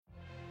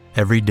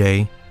Every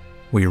day,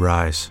 we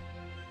rise,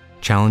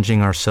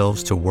 challenging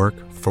ourselves to work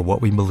for what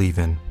we believe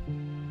in.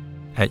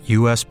 At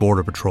U.S.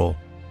 Border Patrol,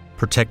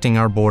 protecting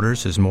our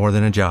borders is more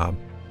than a job.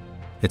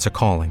 It's a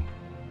calling.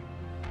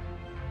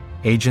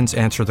 Agents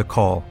answer the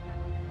call,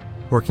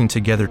 working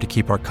together to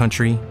keep our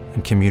country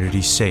and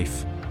communities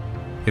safe.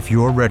 If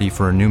you're ready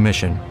for a new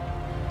mission,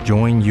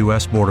 join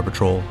U.S. Border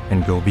Patrol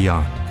and go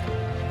beyond.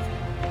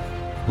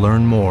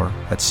 Learn more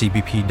at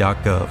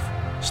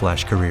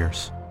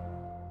cbp.gov/careers.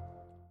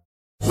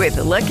 With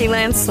the Lucky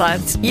Land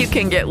Slots, you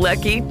can get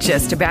lucky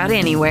just about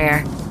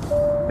anywhere.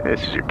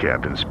 This is your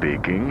captain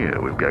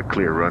speaking. We've got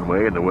clear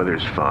runway and the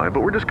weather's fine,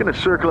 but we're just going to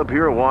circle up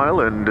here a while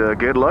and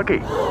get lucky.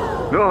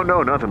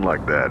 No, nothing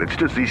like that. It's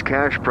just these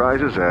cash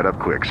prizes add up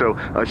quick. So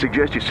I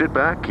suggest you sit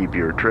back, keep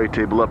your tray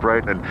table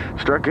upright, and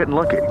start getting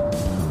lucky.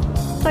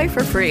 Play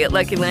for free at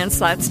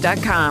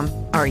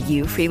LuckyLandSlots.com. Are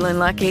you feeling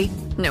lucky?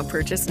 No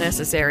purchase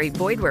necessary.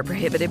 Void where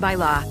prohibited by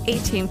law.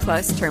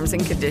 18+ terms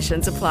and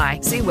conditions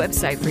apply. See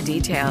website for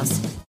details.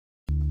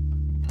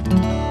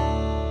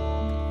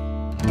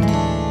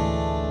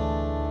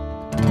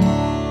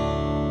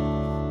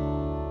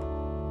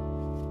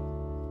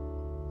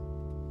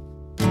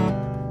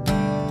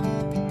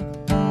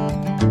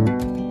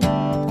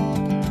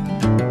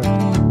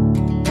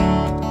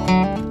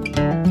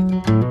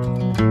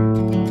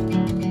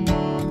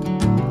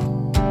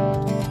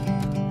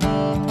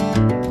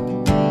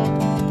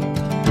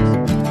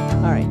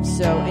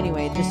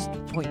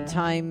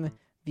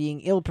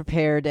 Being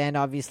ill-prepared and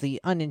obviously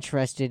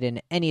uninterested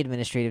in any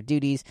administrative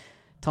duties,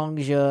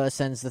 Tongzhe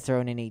ascends the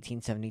throne in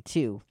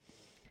 1872.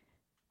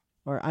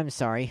 Or, I'm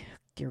sorry.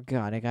 Dear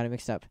God, I got it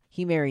mixed up.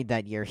 He married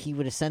that year. He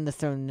would ascend the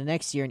throne the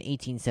next year in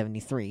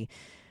 1873.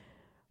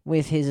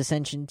 With his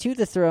ascension to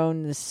the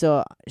throne,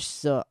 Se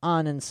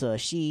An and Se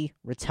Shi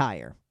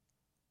retire.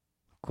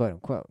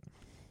 Quote-unquote.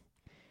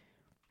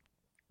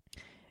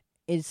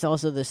 It's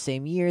also the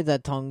same year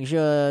that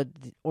Tongzhe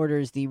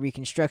orders the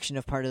reconstruction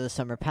of part of the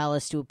Summer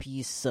Palace to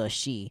appease Se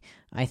Shi.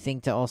 I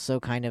think to also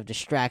kind of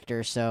distract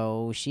her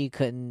so she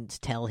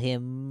couldn't tell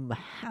him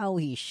how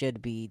he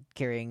should be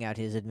carrying out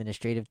his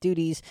administrative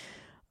duties.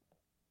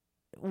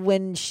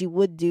 When she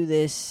would do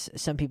this,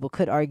 some people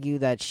could argue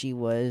that she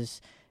was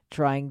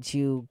trying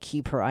to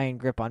keep her iron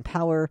grip on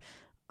power.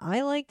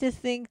 I like to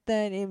think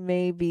that it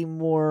may be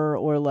more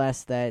or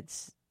less that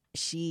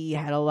she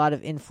had a lot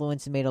of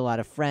influence and made a lot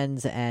of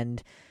friends,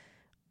 and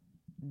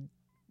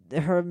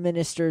her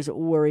ministers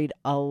worried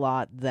a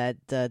lot that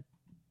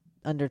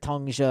under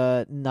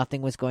Tongzhe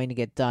nothing was going to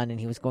get done and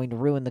he was going to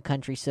ruin the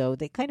country, so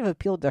they kind of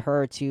appealed to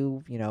her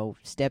to,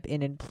 step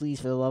in and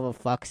please, for the love of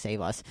fuck,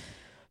 save us.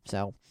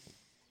 So,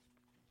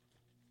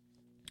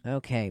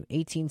 okay,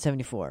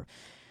 1874.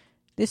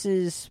 This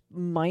is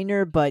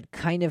minor but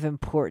kind of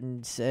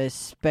important,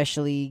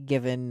 especially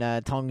given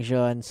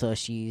Tongzhe and Se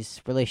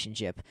Shi's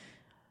relationship.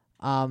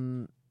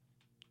 The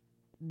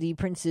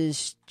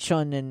princes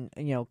Chun and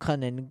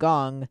Kun and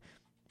Gong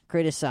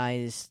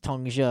criticized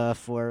Tongzhe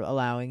for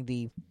allowing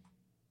the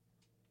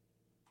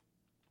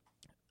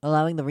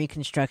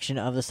reconstruction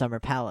of the Summer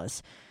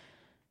Palace.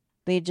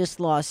 They had just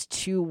lost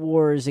 2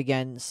 wars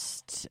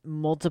against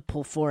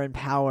multiple foreign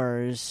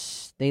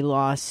powers. They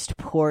lost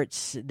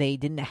ports. They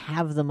didn't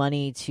have the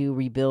money to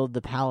rebuild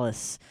the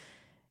palace.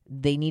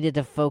 They needed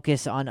to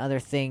focus on other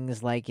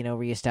things like,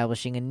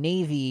 reestablishing a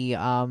navy,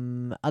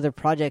 other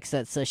projects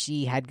that Se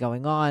Shi had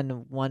going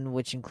on, one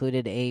which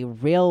included a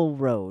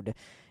railroad,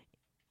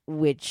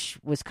 which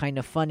was kind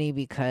of funny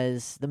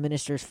because the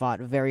ministers fought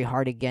very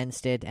hard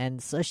against it,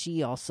 and Se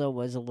Shi also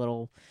was a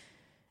little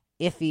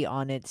iffy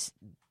on it.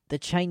 The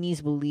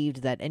Chinese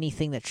believed that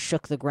anything that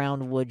shook the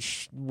ground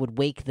would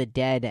wake the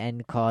dead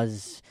and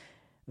cause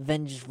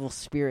vengeful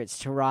spirits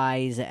to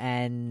rise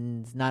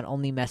and not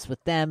only mess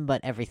with them but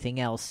everything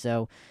else,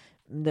 so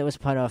that was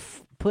put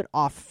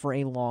off for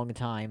a long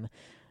time.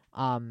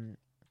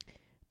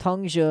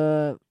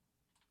 Tongzhe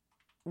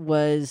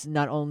was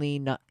not only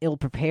not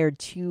ill-prepared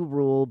to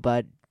rule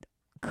but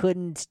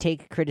couldn't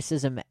take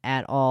criticism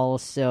at all,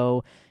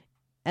 so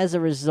as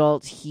a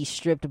result he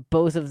stripped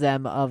both of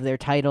them of their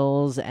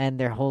titles and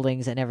their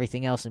holdings and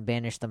everything else and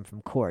banished them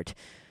from court.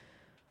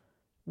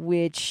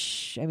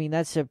 Which,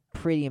 that's a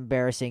pretty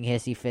embarrassing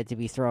hissy fit to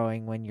be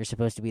throwing when you're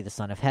supposed to be the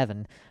son of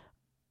heaven.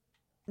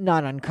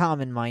 Not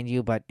uncommon, mind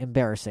you, but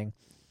embarrassing.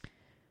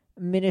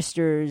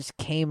 Ministers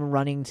came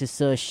running to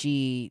Se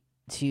Shi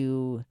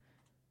to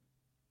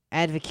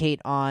advocate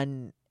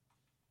on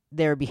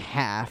their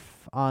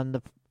behalf, on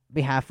the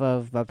behalf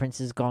of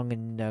Princes Gong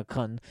and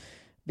Kun,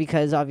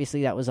 because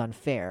obviously that was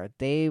unfair.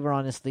 They were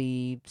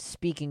honestly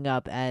speaking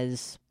up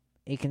as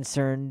a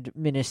concerned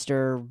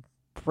minister,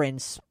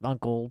 prince,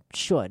 uncle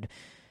should.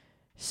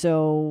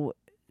 So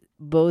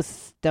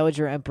both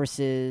Dowager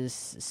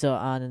Empresses Se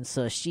An and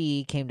Se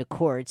Shi came to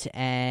court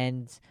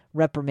and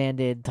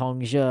reprimanded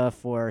Tongzhe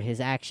for his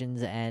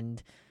actions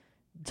and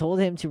told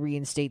him to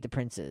reinstate the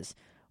princes,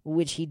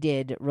 which he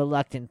did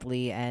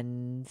reluctantly,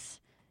 and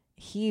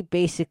he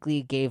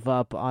basically gave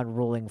up on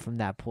ruling from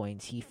that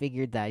point. He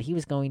figured that he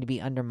was going to be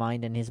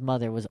undermined and his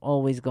mother was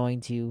always going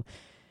to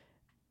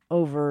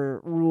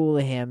overrule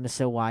him,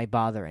 so why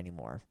bother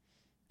anymore?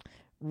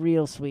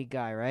 Real sweet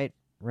guy, right?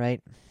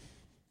 Right.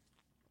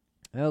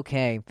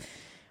 Okay.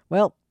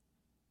 Well,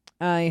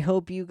 I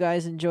hope you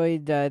guys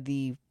enjoyed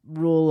the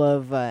rule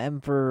of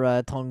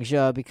Emperor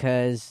Tongzhi,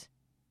 because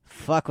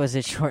fuck was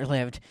it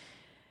short-lived.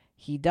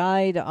 He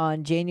died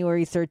on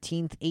January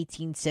 13th,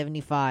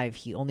 1875.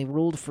 He only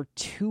ruled for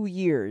 2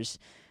 years.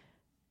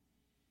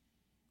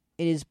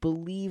 It is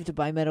believed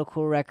by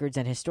medical records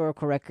and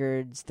historical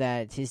records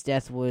that his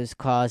death was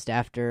caused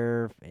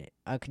after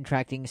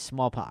contracting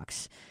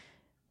smallpox.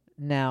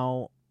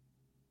 Now,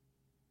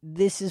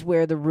 this is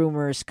where the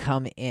rumors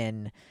come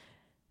in.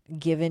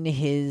 Given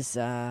his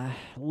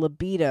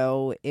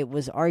libido, it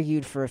was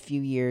argued for a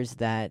few years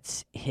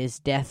that his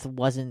death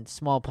wasn't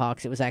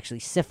smallpox, it was actually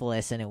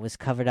syphilis, and it was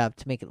covered up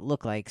to make it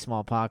look like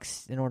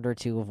smallpox in order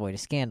to avoid a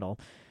scandal.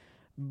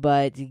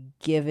 But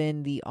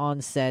given the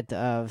onset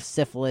of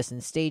syphilis in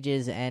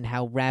stages and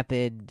how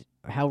rapidly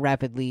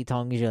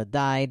Tongzhi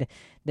died,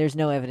 there's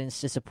no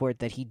evidence to support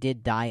that he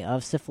did die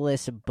of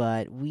syphilis,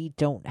 but we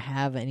don't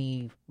have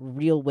any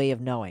real way of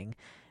knowing.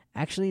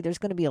 Actually, there's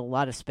going to be a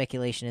lot of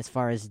speculation as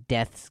far as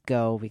deaths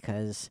go,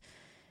 because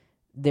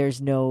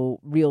there's no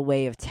real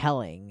way of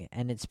telling,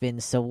 and it's been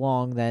so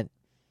long that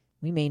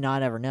we may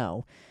not ever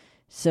know.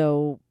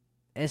 So,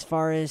 as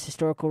far as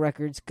historical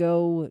records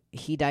go,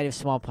 he died of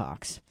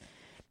smallpox.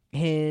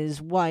 His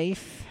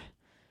wife,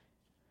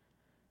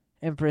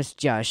 Empress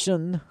Jia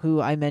Shun, who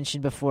I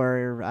mentioned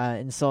before,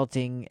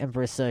 insulting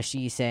Empress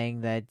Cixi, saying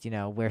that,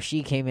 where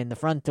she came in the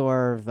front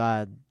door,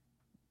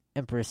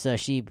 Empress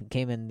Cixi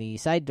came in the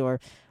side door,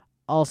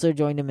 also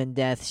joined him in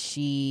death.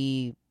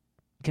 She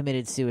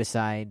committed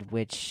suicide,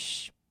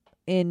 which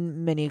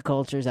in many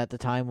cultures at the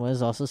time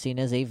was also seen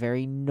as a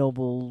very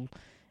noble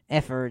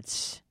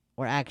effort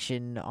or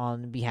action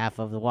on behalf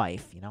of the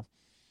wife,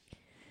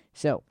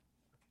 So,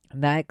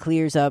 that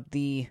clears up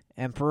the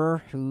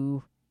emperor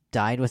who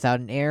died without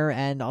an heir,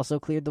 and also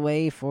cleared the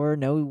way for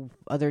no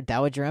other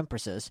dowager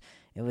empresses.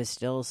 It was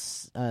still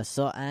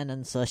So-An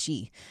and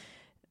Cixi.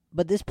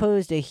 But this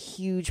posed a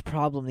huge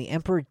problem. The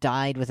emperor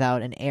died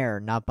without an heir,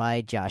 not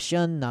by Jia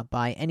Shun, not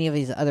by any of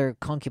his other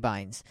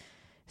concubines.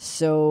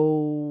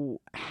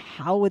 So,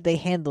 how would they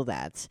handle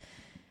that?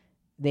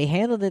 They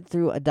handled it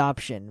through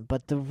adoption,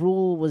 but the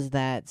rule was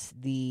that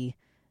the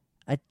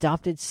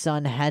adopted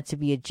son had to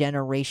be a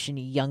generation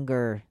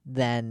younger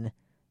than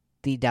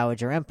the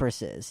dowager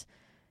empresses.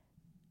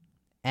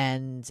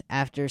 And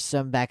after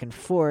some back and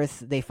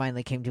forth, they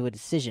finally came to a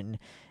decision.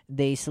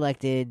 They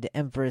selected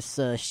Empress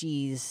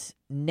Xi's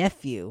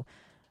nephew.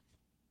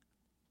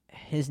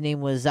 His name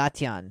was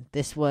Zatian.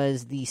 This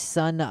was the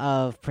son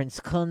of Prince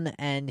Kun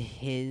and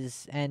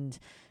Xi's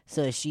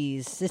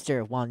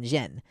sister, Wang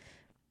Zhen.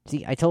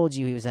 See, I told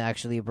you he was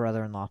actually a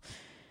brother-in-law.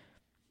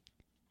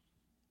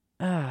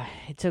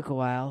 It took a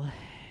while.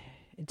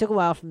 It took a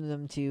while for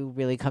them to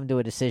really come to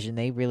a decision.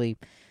 They really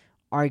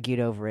argued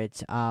over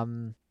it.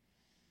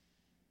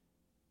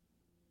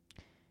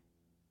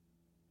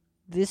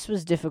 This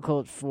was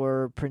difficult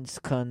for Prince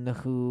Kun,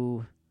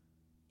 who,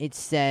 it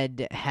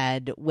said,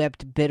 had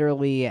wept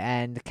bitterly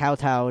and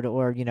kowtowed,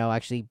 or,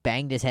 actually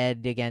banged his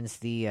head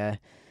against the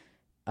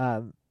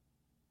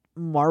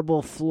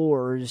marble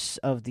floors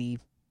of the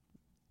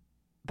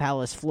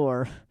palace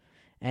floor.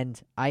 And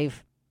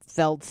I've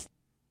felt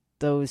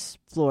those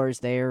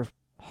floors. They're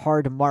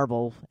hard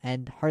marble,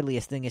 and hardly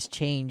a thing has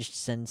changed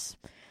since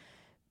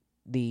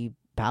the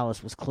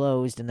palace was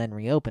closed and then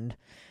reopened.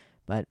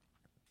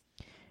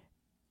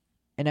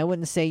 And I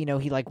wouldn't say,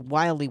 he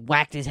wildly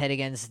whacked his head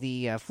against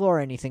the floor or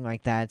anything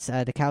like that.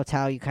 The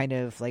kowtow, you kind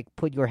of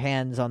put your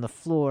hands on the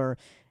floor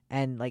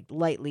and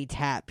lightly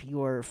tap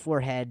your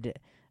forehead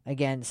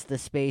against the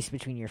space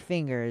between your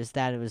fingers.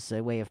 That was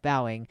a way of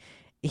bowing.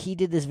 He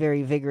did this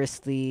very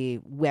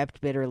vigorously,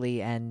 wept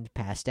bitterly, and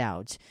passed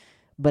out.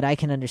 But I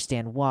can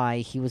understand why.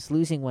 He was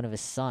losing one of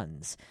his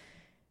sons.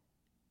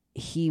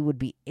 He would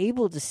be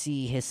able to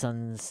see his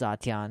son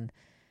Zatian,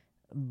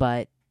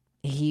 but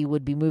he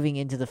would be moving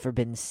into the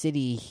Forbidden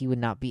City. He would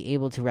not be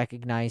able to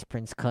recognize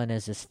Prince Kun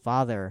as his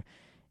father.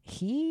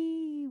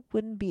 He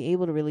wouldn't be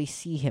able to really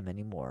see him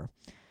anymore.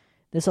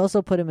 This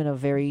also put him in a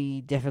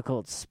very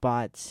difficult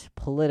spot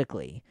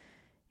politically.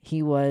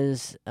 He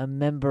was a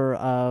member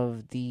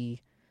of the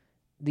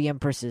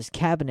Empress's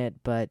cabinet,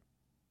 but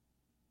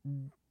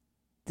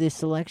the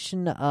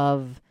selection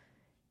of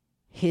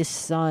his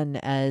son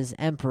as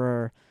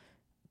emperor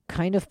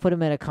kind of put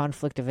him at a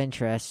conflict of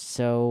interest.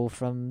 So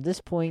from this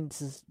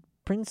point,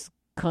 Prince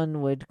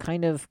Kun would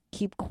kind of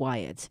keep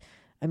quiet.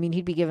 I mean,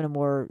 he'd be given a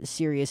more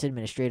serious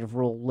administrative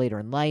role later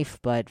in life,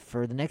 but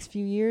for the next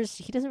few years,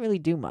 he doesn't really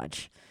do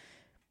much.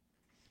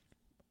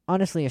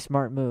 Honestly, a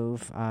smart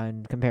move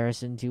in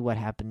comparison to what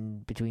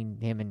happened between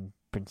him and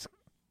Prince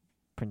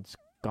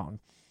Gong.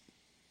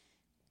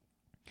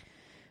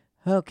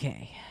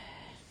 Okay.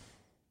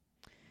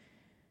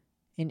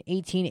 In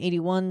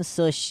 1881,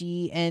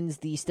 Cixi ends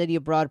the study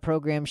abroad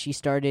program she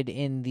started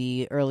in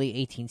the early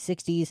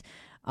 1860s.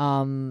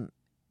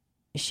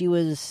 She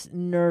was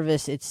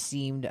nervous, it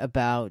seemed,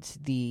 about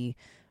the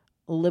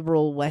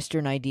liberal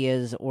Western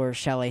ideas, or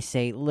shall I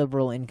say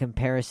liberal in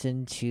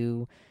comparison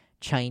to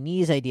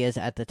Chinese ideas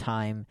at the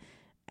time,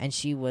 and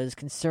she was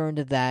concerned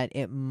that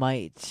it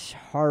might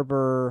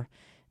harbor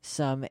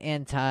some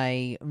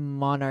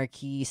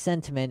anti-monarchy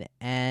sentiment,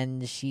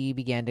 and she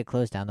began to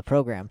close down the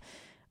program.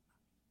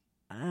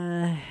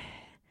 I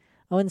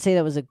wouldn't say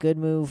that was a good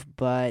move,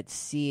 but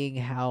seeing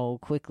how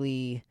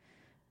quickly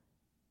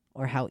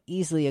or how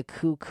easily a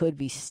coup could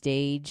be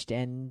staged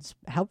and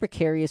how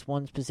precarious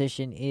one's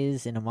position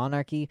is in a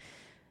monarchy,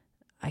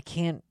 I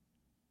can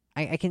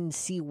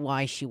see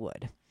why she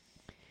would.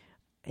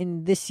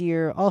 In this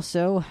year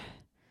also,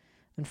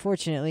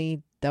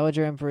 unfortunately,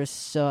 Dowager Empress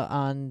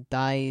Suan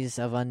dies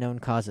of unknown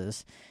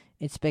causes.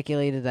 It's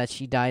speculated that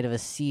she died of a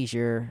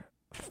seizure,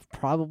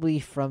 probably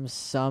from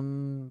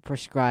some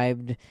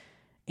prescribed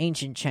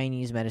ancient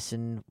Chinese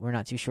medicine. We're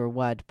not too sure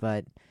what,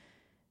 but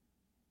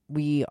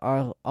we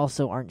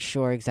also aren't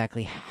sure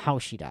exactly how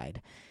she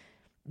died.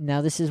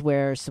 Now, this is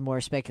where some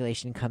more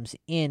speculation comes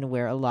in,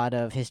 where a lot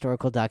of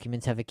historical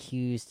documents have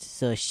accused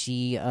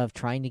Cixi of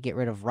trying to get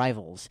rid of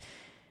rivals.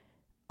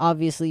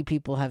 Obviously,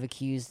 people have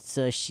accused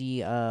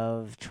Cixi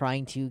of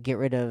trying to get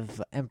rid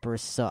of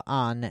Empress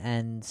Suan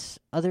and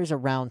others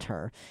around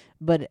her.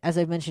 But as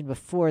I've mentioned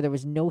before, there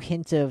was no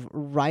hint of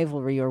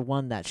rivalry or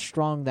one that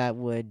strong that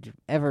would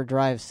ever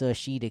drive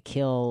Cixi to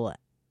kill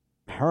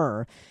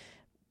her.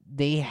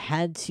 They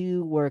had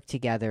to work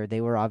together. They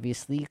were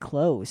obviously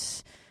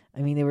close. I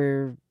mean, they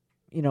were,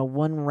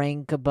 one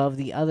rank above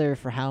the other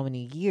for how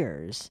many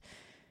years?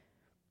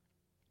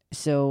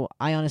 So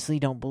I honestly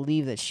don't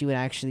believe that she would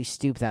actually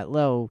stoop that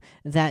low.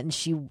 That, and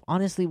she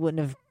honestly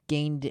wouldn't have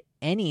gained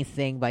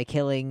anything by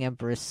killing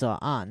Empress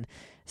Suan.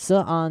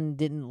 Suan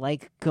didn't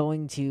like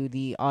going to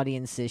the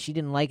audiences. She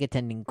didn't like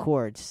attending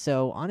court.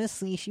 So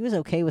honestly, she was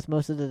okay with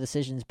most of the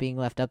decisions being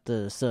left up to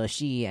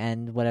Cixi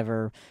and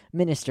whatever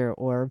minister,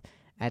 or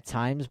at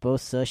times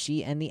both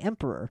Cixi and the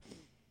emperor.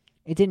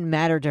 It didn't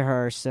matter to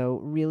her, so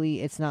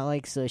really it's not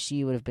like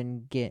Cixi would have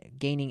been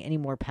gaining any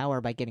more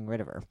power by getting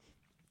rid of her.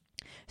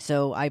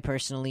 So I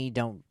personally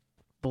don't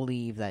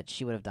believe that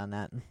she would have done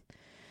that.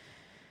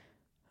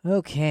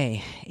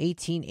 Okay,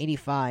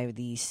 1885,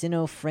 the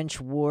Sino-French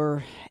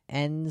War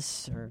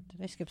ends. Or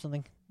did I skip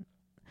something?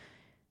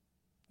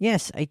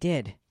 Yes, I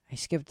did. I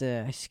skipped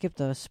a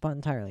spot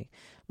entirely.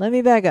 Let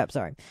me back up,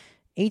 sorry.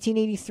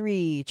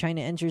 1883,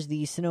 China enters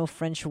the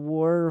Sino-French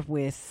War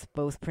with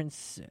both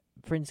Prince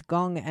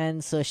Gong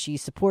and Cixi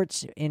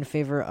supports in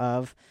favor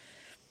of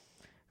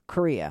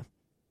Korea.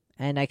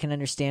 And I can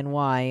understand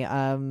why.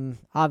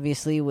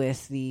 Obviously,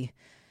 with the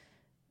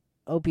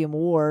Opium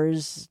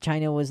Wars,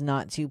 China was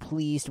not too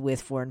pleased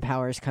with foreign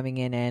powers coming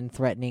in and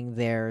threatening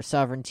their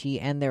sovereignty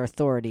and their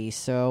authority.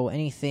 So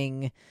any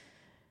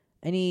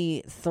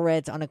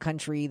threat on a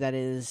country that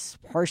is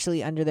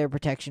partially under their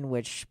protection,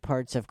 which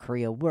parts of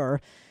Korea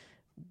were,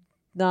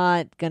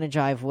 not going to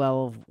jive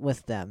well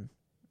with them.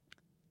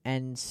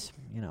 And,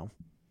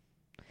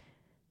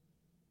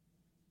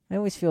 I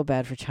always feel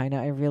bad for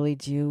China. I really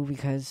do,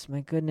 because,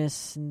 my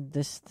goodness,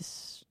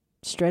 this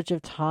stretch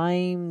of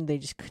time, they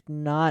just could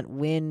not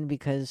win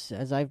because,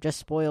 as I've just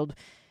spoiled,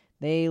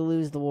 they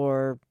lose the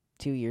war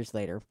 2 years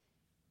later.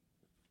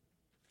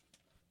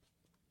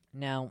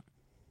 Now,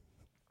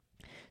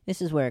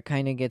 this is where it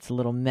kind of gets a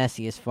little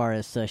messy as far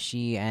as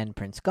Cixi and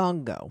Prince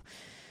Gong go.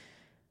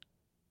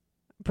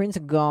 Prince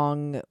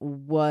Gong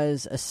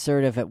was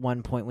assertive at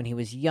one point when he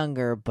was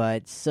younger,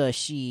 but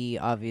Cixi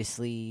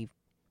obviously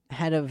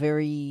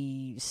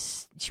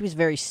she was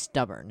very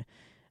stubborn.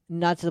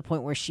 Not to the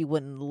point where she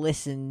wouldn't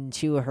listen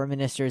to her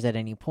ministers at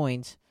any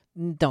point.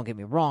 Don't get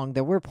me wrong,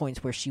 there were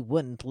points where she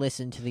wouldn't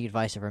listen to the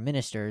advice of her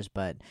ministers,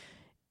 but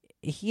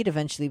he had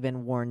eventually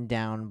been worn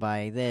down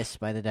by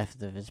the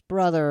death of his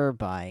brother,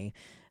 by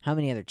how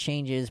many other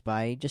changes,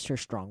 by just her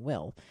strong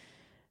will.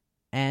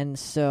 And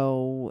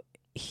so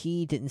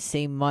he didn't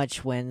say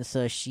much when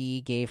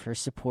Cixi gave her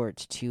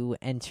support to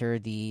enter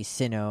the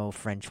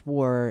Sino-French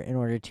War in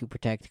order to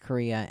protect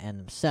Korea and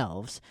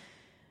themselves.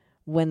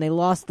 When they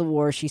lost the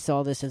war, she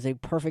saw this as a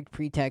perfect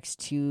pretext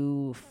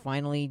to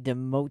finally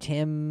demote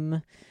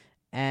him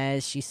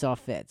as she saw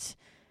fit.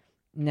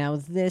 Now,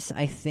 this,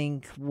 I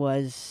think,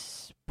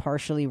 was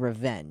partially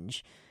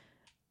revenge.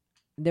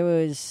 There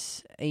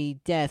was a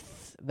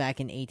death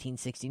back in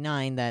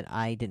 1869 that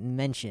I didn't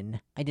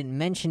mention. I didn't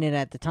mention it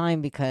at the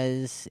time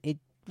because it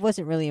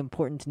wasn't really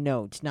important to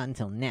note, not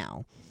until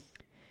now.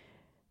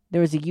 There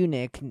was a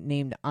eunuch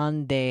named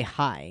An De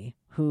Hai,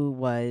 who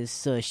was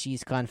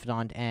Cixi's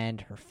confidant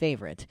and her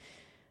favorite.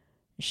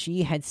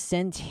 She had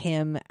sent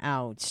him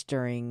out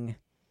during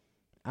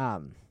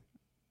in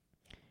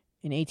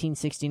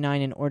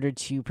 1869 in order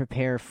to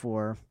prepare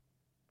for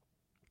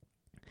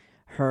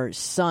her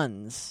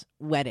son's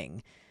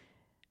wedding.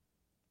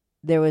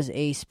 There was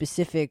a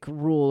specific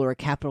rule or a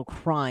capital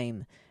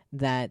crime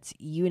that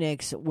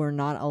eunuchs were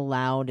not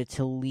allowed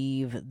to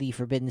leave the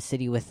Forbidden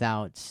City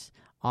without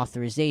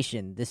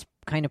authorization. This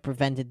kind of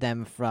prevented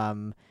them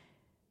from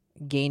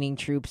gaining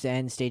troops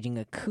and staging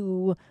a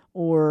coup,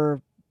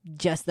 or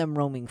just them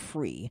roaming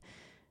free.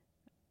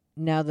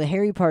 Now, the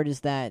hairy part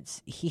is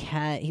that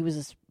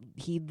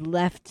he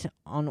left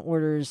on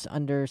orders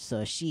under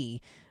Cixi,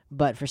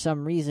 but for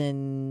some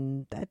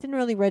reason that didn't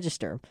really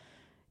register.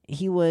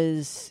 He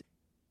was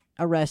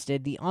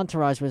arrested, the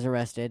entourage was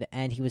arrested,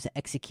 and he was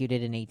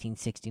executed in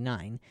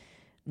 1869.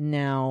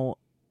 Now,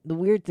 the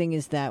weird thing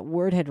is that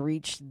word had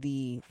reached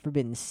the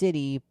Forbidden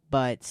City,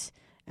 but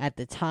at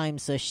the time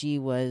Cixi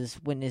was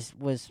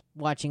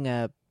watching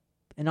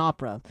an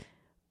opera,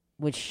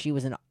 which she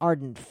was an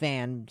ardent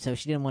fan, so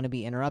she didn't want to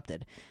be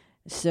interrupted.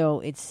 So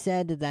it's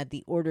said that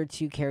the order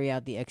to carry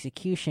out the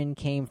execution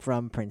came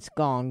from Prince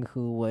Gong,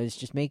 who was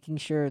just making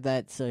sure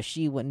that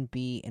Cixi wouldn't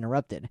be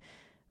interrupted.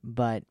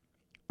 But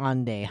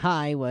Ande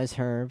Hai was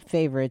her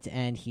favorite,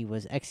 and he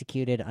was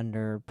executed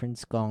under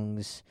Prince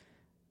Gong's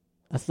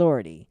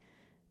authority.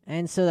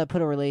 And so that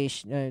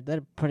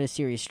put a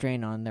serious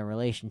strain on their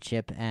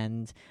relationship,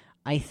 and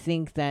I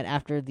think that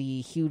after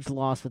the huge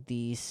loss with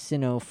the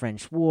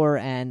Sino-French War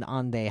and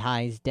Ande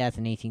Hai's death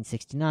in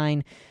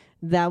 1869,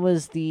 that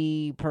was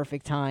the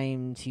perfect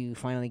time to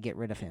finally get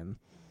rid of him.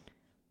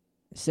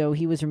 So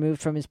he was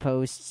removed from his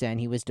posts, and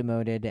he was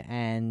demoted,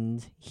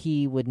 and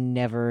he would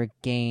never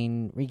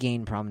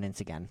regain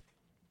prominence again.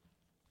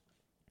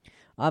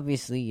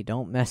 Obviously, you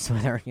don't mess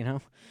with her, you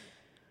know?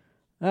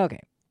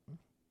 Okay.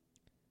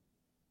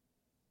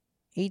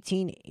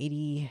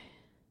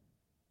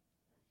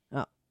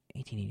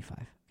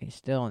 1885. Okay,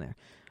 still in there.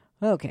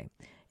 Okay.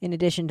 In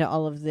addition to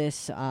all of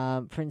this,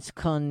 Prince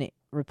Kun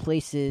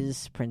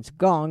replaces Prince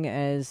Gong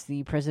as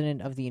the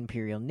president of the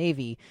Imperial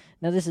Navy.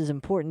 Now, this is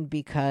important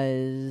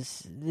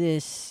because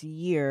this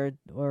year,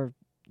 or,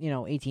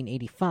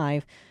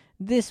 1885,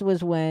 this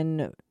was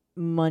when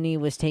money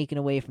was taken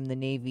away from the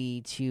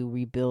Navy to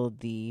rebuild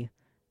the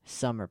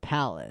Summer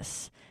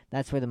Palace.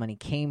 That's where the money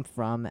came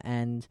from,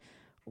 and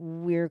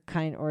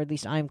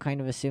I'm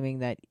kind of assuming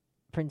that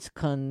Prince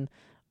Kun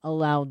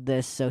allowed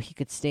this so he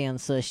could stay on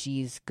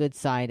Cixi's good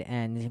side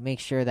and make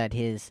sure that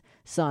his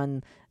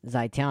son,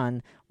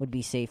 Zaitian, would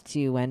be safe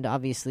too. And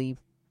obviously,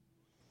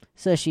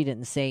 Cixi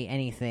didn't say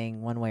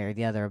anything one way or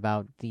the other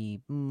about the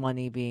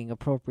money being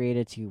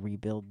appropriated to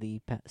rebuild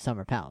the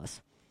Summer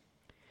Palace.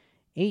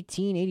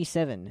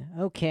 1887.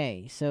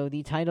 Okay, so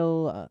the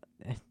title,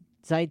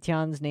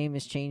 Zaitian's name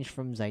is changed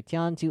from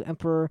Zaitian to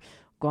Emperor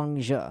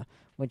Guangzhe,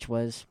 which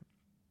was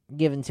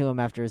given to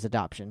him after his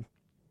adoption.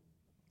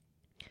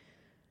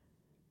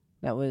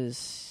 That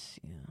was,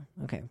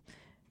 okay.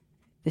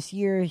 This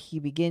year,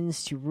 he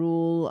begins to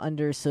rule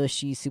under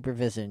Cixi's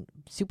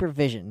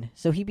supervision.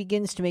 So he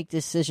begins to make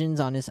decisions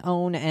on his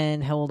own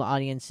and hold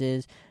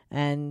audiences,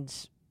 and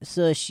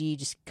Cixi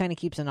just kind of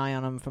keeps an eye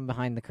on him from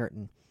behind the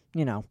curtain.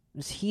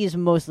 He is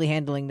mostly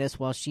handling this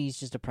while she's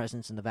just a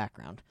presence in the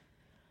background.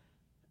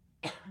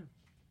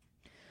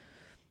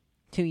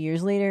 2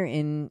 years later,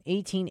 in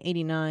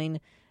 1889,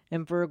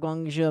 Emperor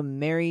Guangzhe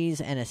marries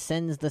and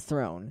ascends the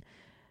throne.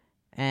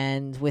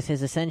 And with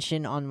his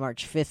ascension on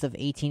March 5th of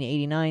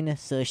 1889,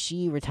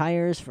 Cixi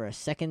retires for a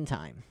second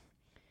time.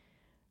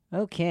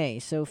 Okay,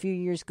 so a few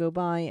years go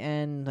by,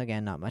 and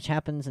again, not much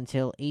happens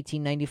until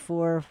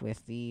 1894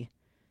 with the...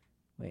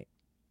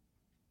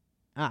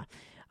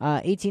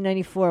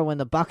 1894 when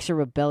the Boxer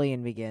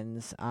Rebellion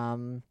begins.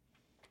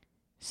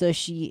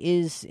 Cixi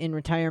is in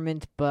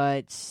retirement,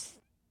 but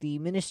the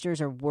ministers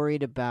are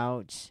worried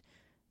about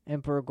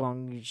Emperor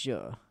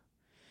Guangzhe.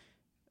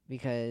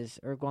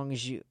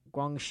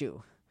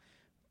 Guangxu.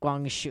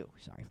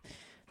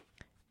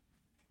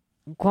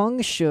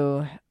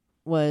 Guangxu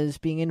was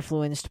being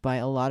influenced by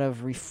a lot of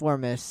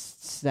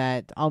reformists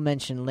that I'll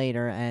mention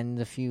later, and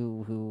a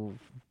few who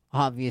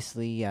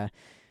obviously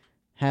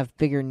have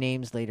bigger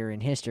names later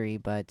in history,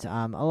 but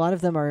a lot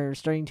of them are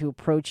starting to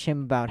approach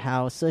him about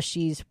how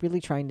Cixi's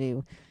really trying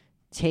to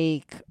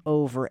take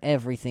over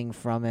everything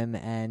from him,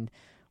 and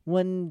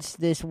wouldn't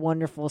this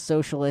wonderful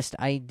socialist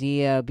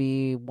idea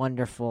be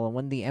wonderful? And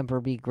wouldn't the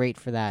emperor be great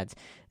for that?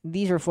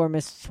 These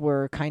reformists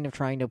were kind of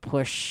trying to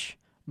push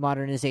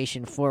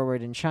modernization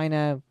forward in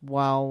China,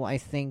 while I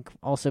think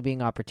also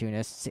being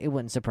opportunists. It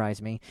wouldn't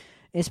surprise me.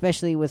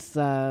 Especially with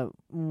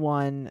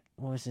one,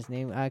 what was his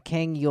name?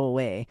 Kang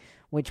Youwei,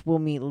 which we'll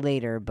meet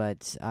later,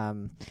 but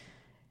it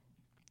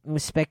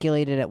was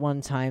speculated at one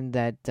time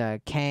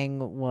that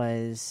Kang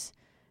was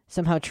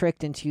somehow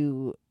tricked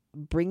into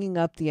bringing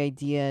up the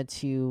idea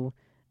to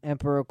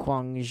Emperor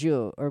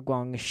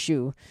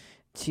Guangxu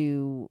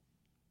to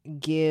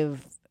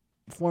give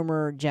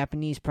former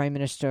Japanese Prime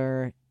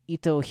Minister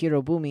Ito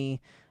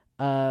Hirobumi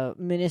a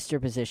minister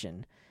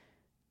position.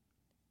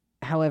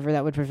 However,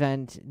 that would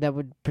present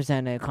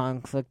a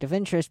conflict of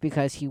interest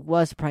because he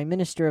was Prime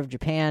Minister of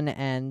Japan,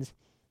 and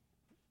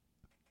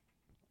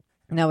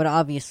that would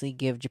obviously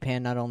give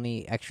Japan not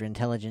only extra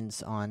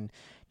intelligence on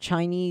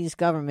Chinese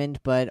government,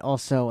 but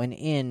also an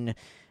in,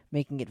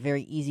 making it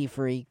very easy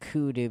for a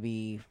coup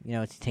to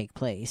take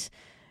place.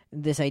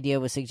 This idea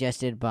was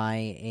suggested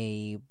by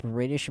a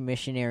British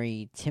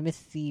missionary,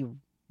 Timothy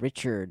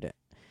Richard,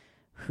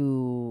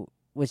 who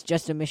was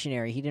just a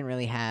missionary. He didn't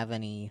really have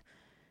any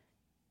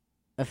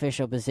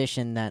official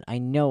position that I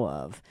know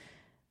of.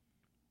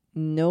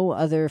 No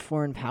other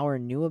foreign power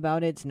knew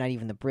about it, not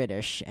even the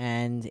British,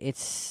 and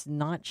it's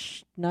not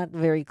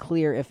very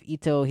clear if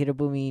Ito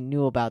Hirobumi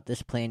knew about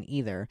this plan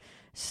either.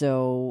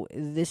 So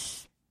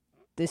this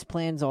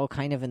plan's all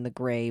kind of in the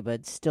gray,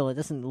 but still it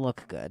doesn't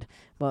look good.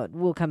 But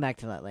we'll come back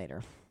to that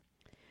later.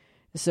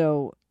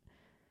 So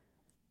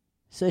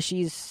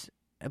she's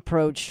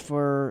approached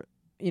for,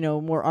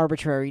 more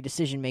arbitrary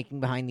decision-making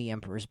behind the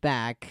emperor's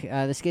back.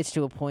 This gets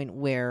to a point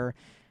where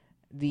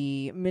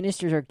the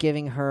ministers are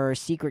giving her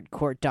secret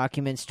court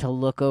documents to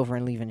look over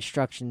and leave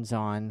instructions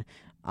on.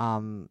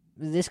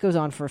 This goes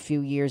on for a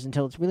few years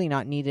until it's really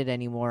not needed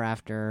anymore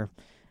after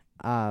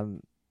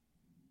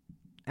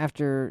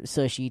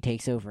Cixi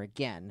takes over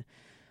again.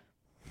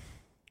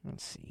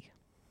 Let's see.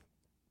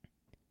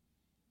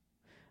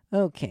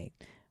 Okay.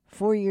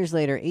 4 years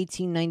later,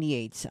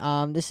 1898.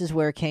 This is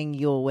where Kang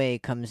Youwei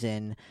comes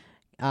in.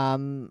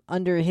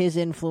 Under his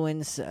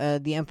influence,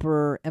 the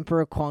Emperor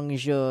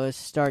Kwangju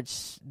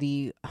starts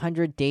the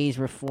 100 Days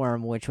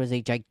Reform, which was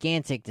a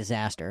gigantic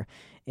disaster.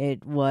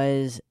 It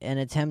was an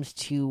attempt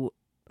to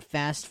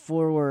fast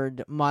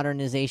forward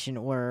modernization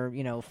or,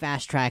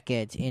 fast track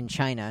it in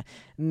China,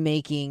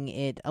 making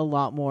it a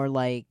lot more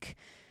like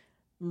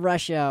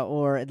Russia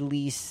or at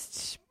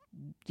least,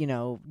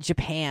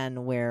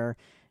 Japan, where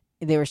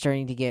they were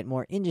starting to get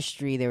more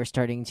industry, they were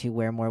starting to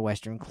wear more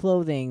Western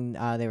clothing,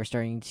 they were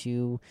starting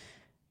to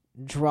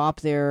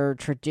drop their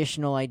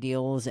traditional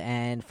ideals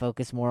and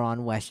focus more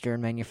on Western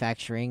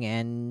manufacturing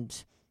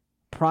and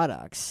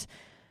products.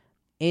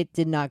 It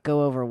did not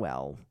go over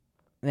well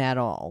at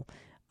all.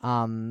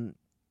 The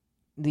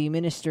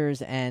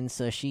ministers and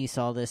Cixi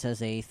saw this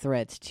as a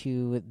threat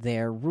to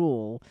their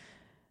rule,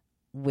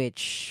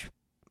 which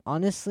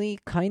honestly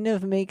kind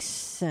of makes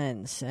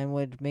sense and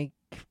would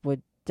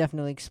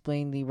definitely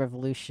explain the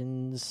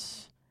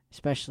revolutions,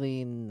 especially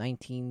in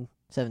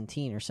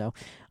 1917 or so.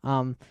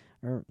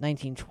 Or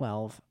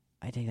 1912.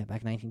 I take that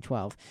back,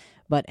 1912.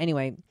 But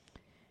anyway,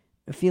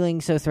 feeling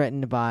so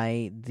threatened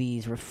by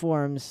these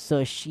reforms,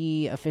 so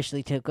she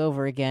officially took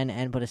over again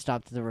and put a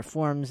stop to the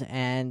reforms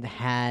and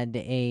had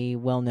a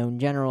well-known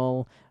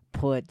general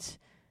put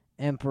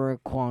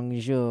Emperor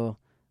Kwangju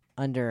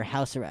under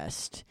house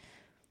arrest.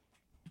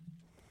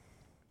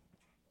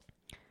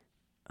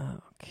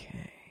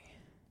 Okay.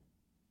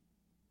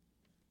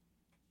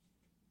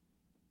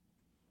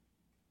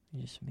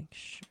 Just make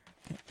sure.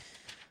 Okay.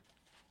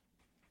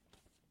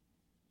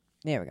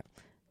 There we go.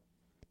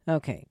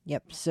 Okay,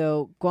 yep.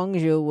 So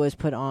Gwangju was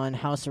put on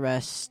house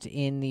arrest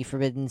in the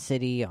Forbidden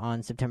City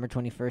on September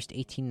 21st,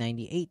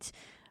 1898.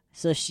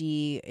 So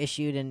she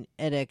issued an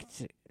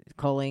edict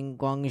calling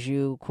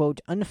Gwangju, quote,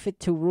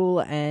 unfit to rule,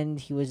 and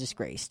he was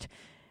disgraced.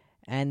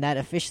 And that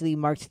officially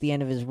marked the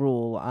end of his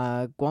rule.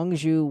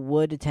 Gwangju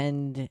would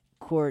attend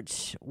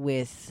court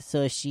with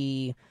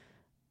Cixi,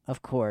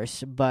 of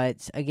course,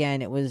 but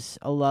again, it was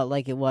a lot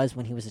like it was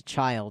when he was a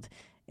child.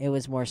 It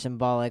was more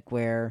symbolic,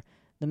 where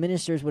the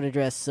ministers would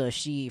address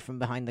Cixi from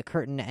behind the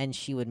curtain, and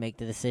she would make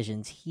the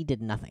decisions. He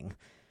did nothing.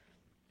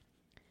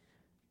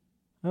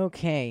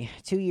 Okay,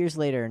 2 years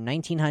later,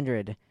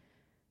 1900.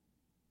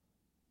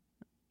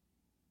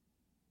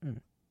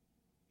 Don't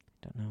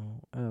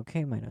know.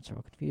 Okay, my notes are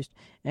all confused.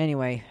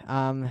 Anyway,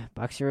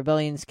 Boxer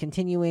Rebellion's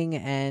continuing,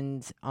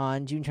 and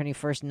on June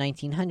 21st,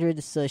 1900,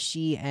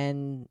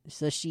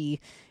 Cixi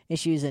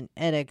issues an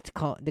edict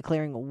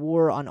declaring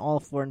war on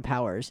all foreign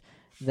powers.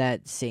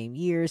 That same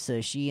year,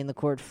 Cixi and the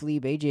court flee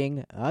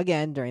Beijing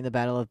again during the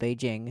Battle of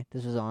Beijing.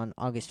 This was on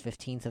August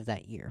 15th of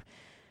that year.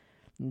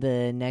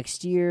 The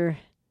next year,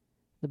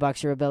 the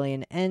Boxer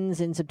Rebellion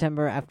ends in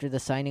September after the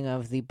signing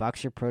of the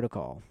Boxer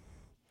Protocol.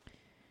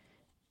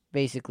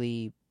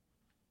 Basically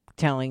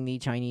telling the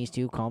Chinese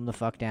to calm the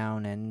fuck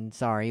down, and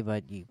sorry,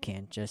 but you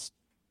can't just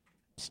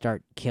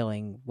start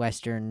killing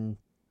Western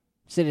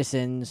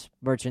citizens,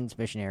 merchants,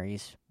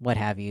 missionaries, what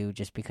have you,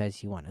 just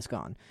because you want us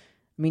gone.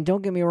 I mean,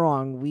 don't get me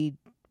wrong,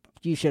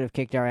 you should have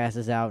kicked our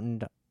asses out,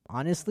 and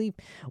honestly,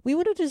 we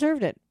would have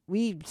deserved it.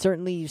 We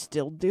certainly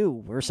still do.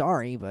 We're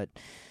sorry, but,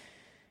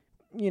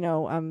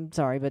 I'm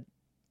sorry, but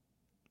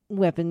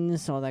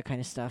weapons, all that kind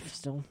of stuff,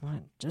 still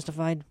not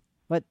justified.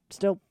 But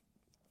still,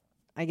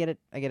 I get it,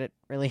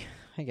 really,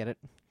 I get it.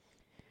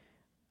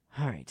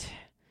 Alright.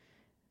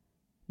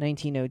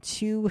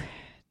 1902,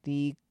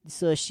 the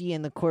Cixi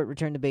and the court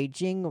returned to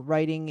Beijing,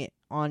 riding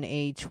on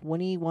a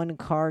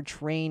 21-car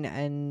train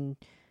and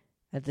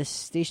at the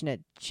station at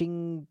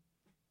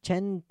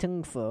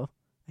Chentungfu,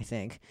 I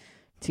think,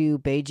 to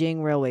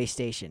Beijing Railway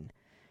Station.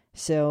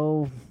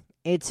 So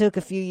it took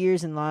a few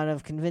years and a lot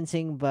of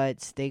convincing,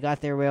 but they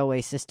got their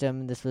railway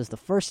system. This was the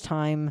first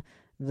time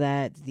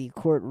that the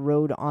court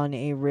rode on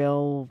a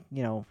rail,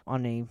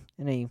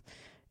 in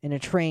a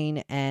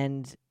train,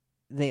 and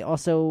they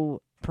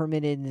also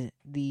permitted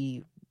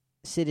the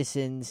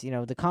citizens,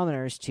 the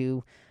commoners,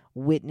 to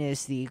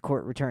witness the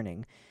court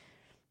returning.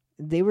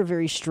 They were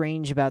very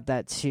strange about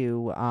that,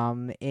 too.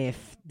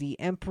 If the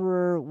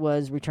emperor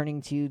was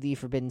returning to the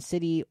Forbidden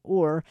City,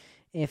 or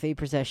if a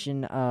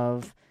procession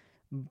of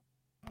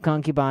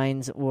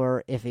concubines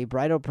or if a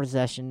bridal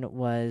procession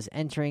was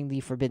entering the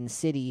Forbidden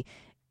City,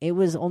 it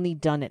was only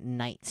done at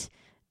night.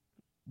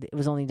 It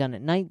was only done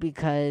at night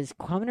because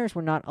commoners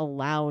were not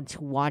allowed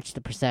to watch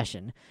the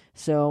procession.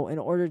 So in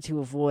order to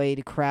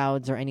avoid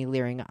crowds or any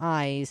leering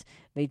eyes,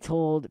 they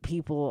told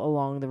people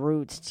along the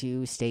route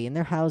to stay in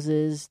their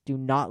houses, do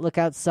not look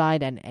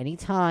outside at any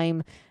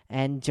time,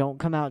 and don't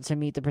come out to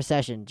meet the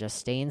procession. Just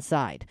stay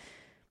inside.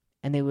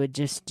 And they would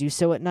just do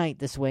so at night.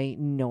 This way,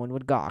 no one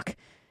would gawk.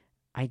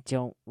 I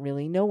don't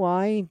really know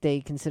why.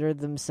 They considered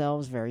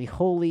themselves very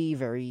holy,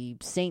 very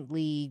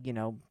saintly. You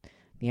know,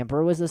 the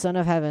Emperor was the Son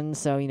of Heaven,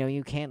 so, you know,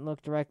 you can't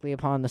look directly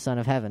upon the Son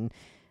of Heaven.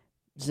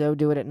 So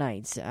do it at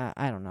night.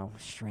 I don't know.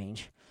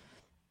 Strange.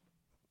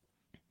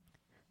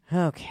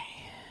 Okay.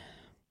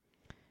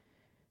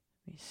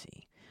 Let me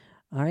see.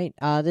 All right.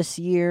 This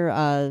year,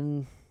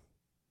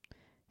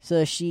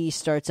 so she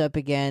starts up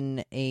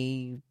again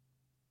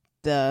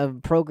the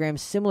program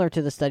similar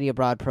to the study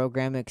abroad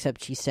program,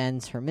 except she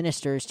sends her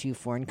ministers to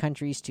foreign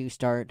countries to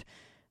start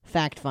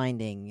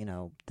fact-finding, you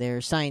know,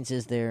 their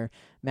sciences, their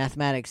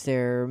mathematics,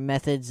 their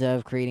methods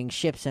of creating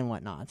ships and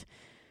whatnot.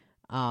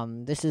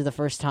 This is the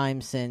first time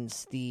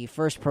since the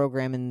first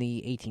program in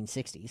the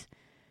 1860s.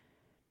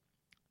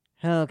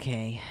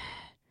 Okay.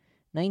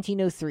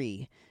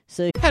 1903.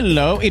 So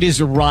Hello, it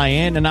is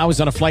Ryan, and I was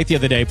on a flight the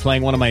other day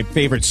playing one of my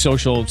favorite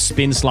social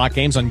spin slot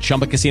games on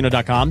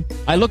ChumbaCasino.com.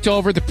 I looked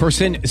over at the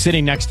person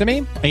sitting next to me,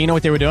 and you know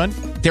what they were doing?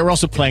 They were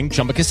also playing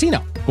Chumba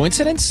Casino.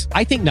 Coincidence?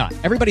 I think not.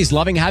 Everybody's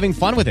loving having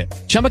fun with it.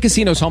 Chumba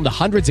Casino is home to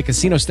hundreds of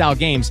casino-style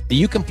games that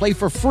you can play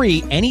for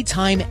free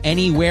anytime,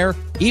 anywhere,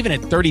 even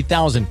at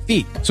 30,000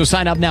 feet. So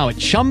sign up now at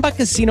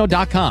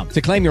ChumbaCasino.com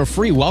to claim your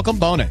free welcome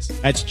bonus.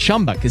 That's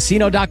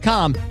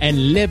ChumbaCasino.com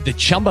and live the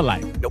Chumba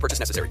life. No purchase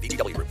necessary.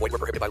 VGW. Void were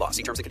prohibited by law.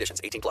 See terms and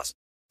conditions. 18+.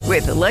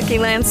 With the Lucky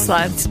Land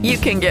Slots, you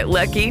can get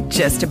lucky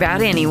just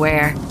about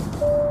anywhere.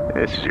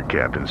 This is your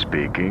captain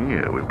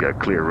speaking. We've got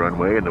clear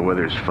runway and the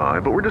weather's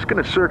fine, but we're just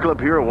going to circle up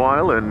here a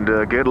while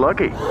and get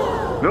lucky.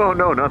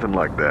 No, nothing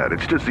like that.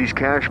 It's just these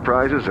cash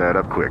prizes add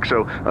up quick.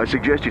 So I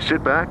suggest you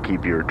sit back,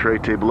 keep your tray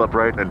table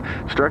upright, and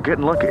start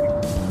getting lucky.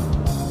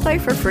 Play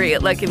for free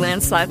at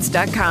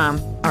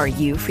LuckyLandSlots.com. Are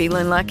you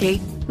feeling lucky?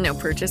 No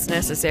purchase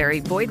necessary.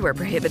 Void where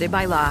prohibited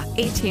by law.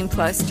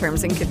 18+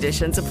 terms and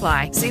conditions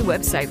apply. See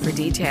website for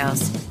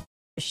details.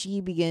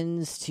 she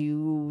begins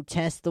to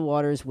test the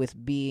waters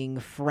with being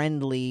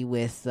friendly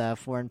with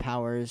foreign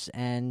powers,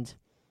 and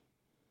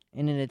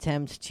in an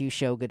attempt to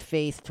show good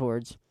faith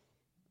towards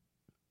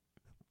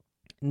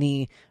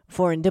the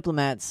foreign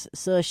diplomats,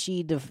 so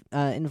she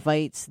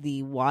invites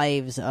the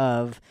wives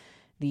of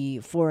the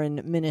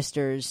foreign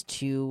ministers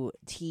to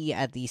tea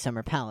at the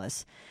Summer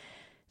Palace.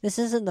 This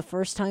isn't the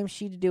first time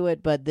she'd do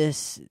it, but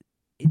this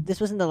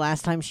wasn't the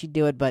last time she'd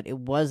do it, but it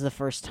was the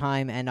first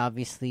time, and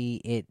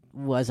obviously it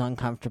was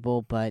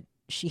uncomfortable, but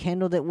she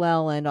handled it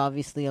well, and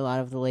obviously a lot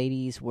of the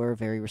ladies were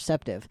very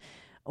receptive.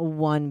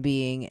 One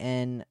being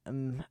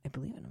I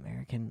believe an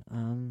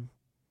American,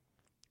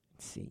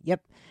 let's see,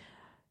 yep.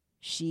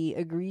 She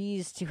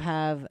agrees to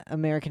have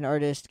American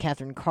artist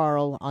Catherine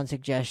Carl, on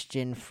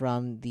suggestion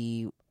from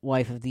the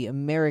wife of the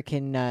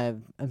American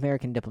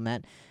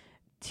diplomat,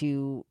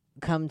 to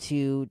come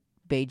to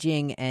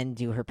Beijing and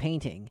do her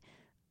painting.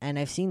 And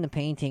I've seen the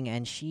painting,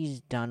 and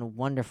she's done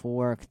wonderful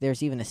work.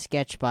 There's even a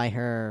sketch by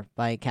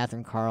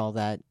Catherine Carl,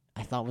 that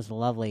I thought was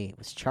lovely. It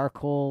was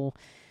charcoal,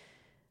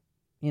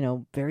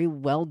 very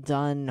well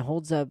done,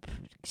 holds up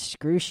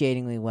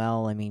excruciatingly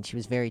well. I mean, she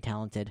was very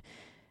talented.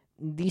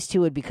 These two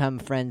would become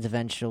friends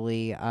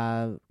eventually.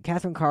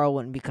 Catherine Carl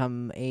wouldn't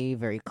become a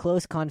very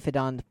close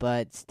confidant,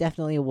 but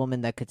definitely a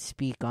woman that could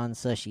speak on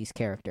Cixin's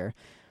character.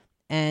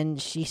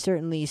 And she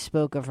certainly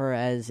spoke of her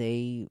as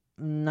a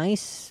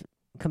nice,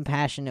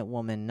 compassionate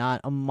woman,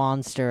 not a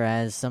monster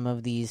as some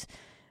of these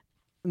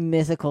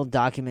mythical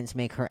documents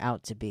make her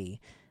out to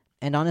be.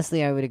 And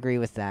honestly, I would agree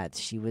with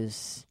that.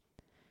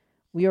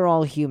 We are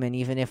all human,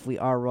 even if we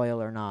are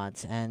royal or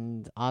not.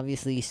 And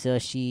obviously,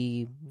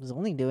 she was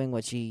only doing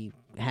what she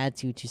had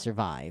to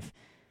survive.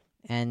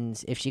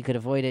 And if she could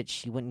avoid it,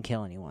 she wouldn't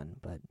kill anyone.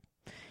 But,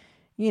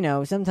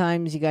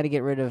 sometimes you got to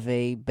get rid of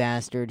a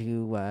bastard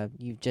who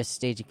you've just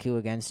staged a coup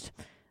against.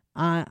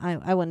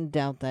 I wouldn't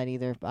doubt that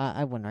either.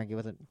 I wouldn't argue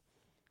with it.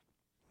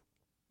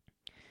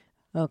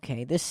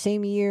 Okay, this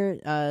same year,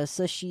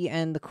 Cixi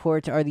and the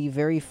court are the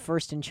very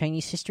first in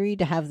Chinese history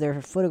to have their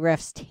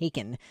photographs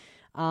taken.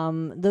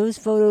 Those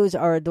photos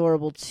are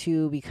adorable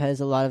too,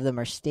 because a lot of them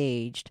are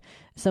staged.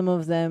 Some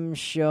of them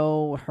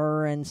show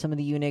her and some of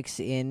the eunuchs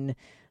in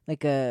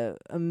like a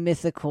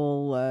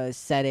mythical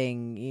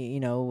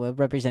setting,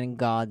 representing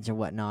gods or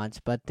whatnot.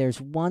 But there's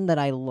one that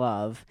I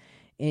love.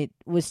 It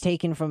was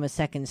taken from a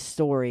second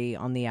story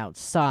on the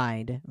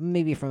outside,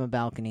 maybe from a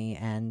balcony,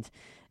 and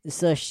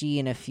Cixi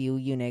and a few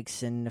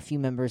eunuchs and a few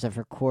members of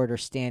her court are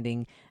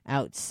standing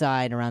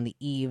outside around the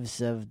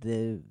eaves of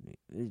the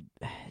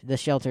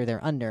shelter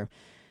they're under.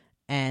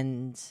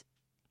 And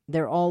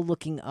they're all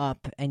looking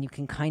up, and you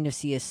can kind of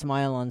see a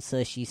smile on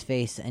Cixi's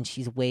face, and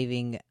she's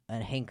waving a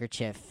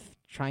handkerchief,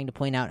 trying to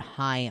point out,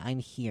 hi, I'm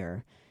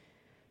here.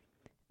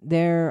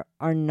 There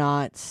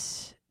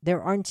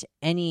aren't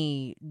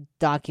any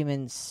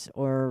documents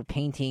or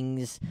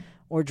paintings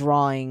or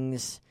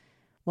drawings.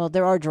 Well,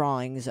 there are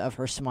drawings of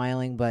her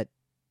smiling, but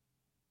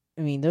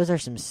I mean, those are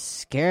some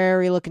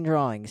scary-looking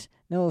drawings.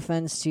 No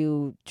offense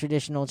to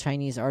traditional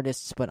Chinese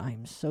artists, but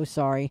I'm so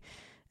sorry.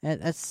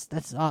 That's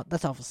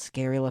awful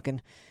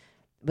scary-looking.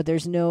 But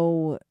there's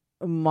no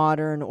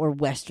modern or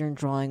Western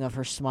drawing of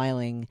her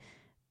smiling,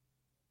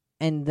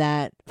 and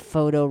that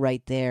photo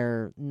right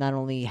there not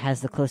only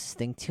has the closest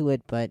thing to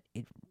it, but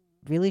it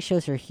really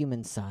shows her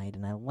human side,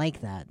 and I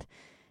like that.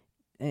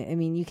 I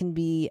mean, you can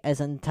be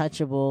as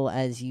untouchable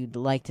as you'd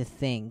like to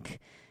think,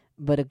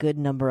 but a good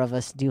number of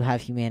us do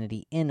have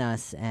humanity in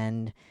us,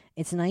 and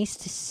it's nice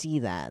to see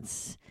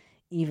that,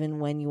 even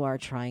when you are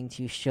trying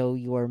to show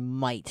your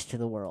might to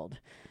the world.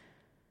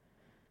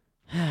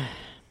 And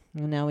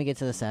now we get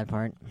to the sad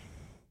part.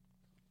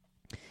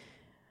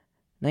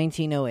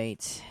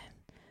 1908.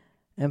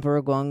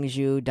 Emperor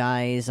Guangxu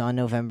dies on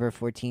November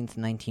 14th,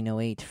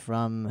 1908,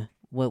 from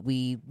what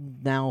we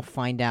now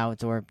find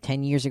out, or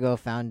 10 years ago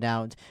found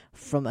out,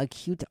 from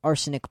acute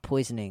arsenic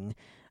poisoning.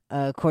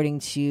 According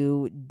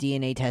to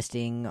DNA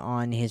testing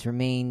on his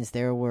remains,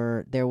 there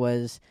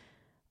was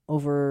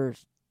over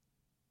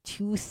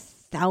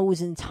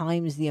 2,000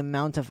 times the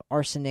amount of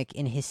arsenic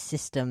in his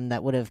system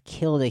that would have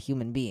killed a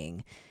human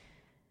being.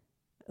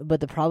 But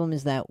the problem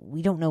is that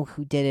we don't know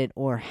who did it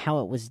or how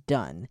it was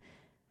done.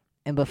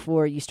 And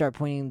before you start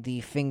pointing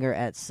the finger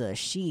at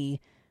Cixi,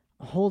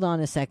 hold on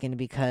a second,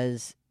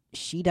 because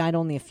she died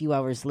only a few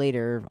hours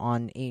later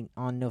on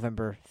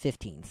November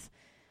 15th.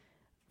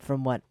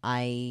 From what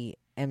I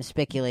am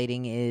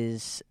speculating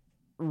is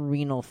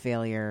renal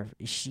failure.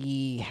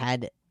 She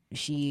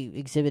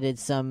exhibited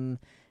some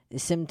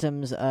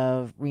symptoms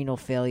of renal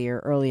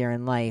failure earlier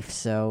in life,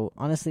 so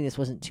honestly this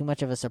wasn't too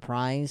much of a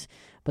surprise,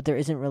 but there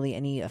isn't really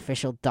any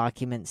official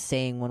document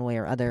saying one way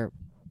or other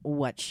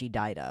what she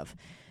died of.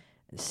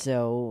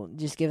 So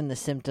just given the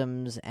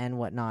symptoms and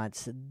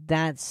whatnot,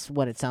 that's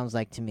what it sounds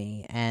like to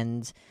me.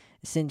 And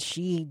since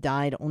she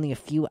died only a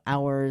few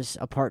hours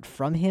apart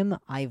from him,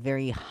 I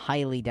very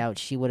highly doubt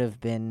she would have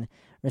been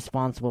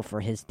responsible for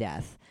his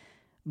death.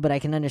 But I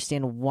can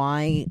understand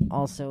why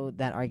also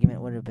that argument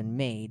would have been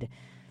made.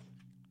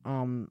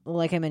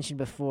 Like I mentioned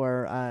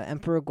before,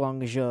 Emperor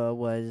Guangzhou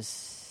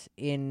was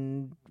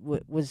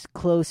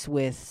close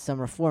with some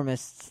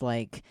reformists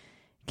like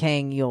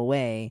Kang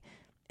Youwei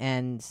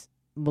and,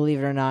 believe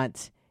it or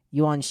not,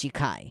 Yuan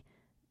Shikai.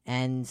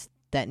 And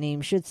that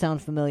name should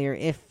sound familiar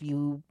if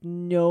you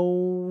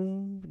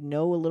know a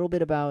little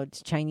bit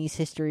about Chinese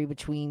history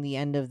between the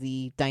end of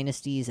the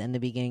dynasties and the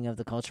beginning of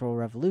the Cultural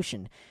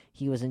Revolution.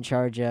 He was in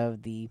charge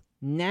of the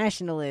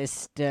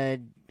nationalist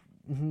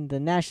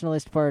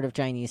part of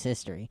Chinese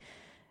history.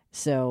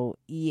 So,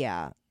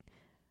 yeah,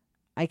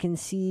 I can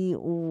see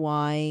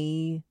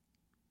why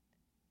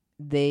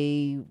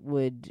they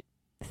would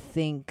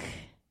think,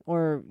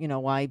 or,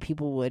 why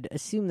people would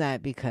assume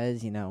that,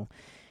 because,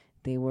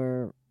 they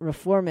were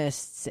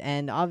reformists,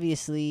 and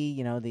obviously,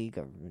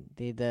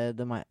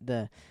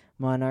 the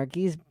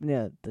monarchies,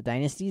 the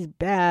dynasty's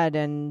bad,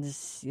 and,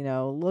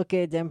 look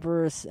at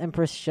Empress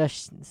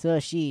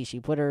Cixi. She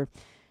put her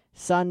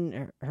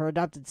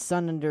adopted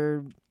son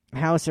under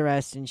house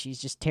arrest, and she's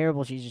just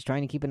terrible. She's just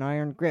trying to keep an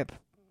iron grip.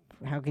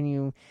 How can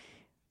you,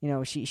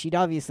 she'd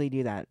obviously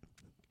do that.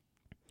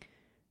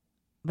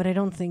 But I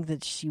don't think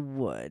that she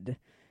would.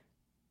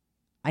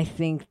 I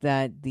think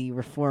that the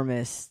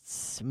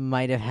reformists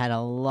might have had a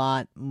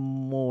lot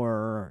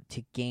more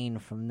to gain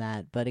from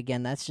that. But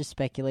again, that's just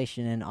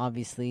speculation, and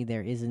obviously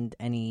there isn't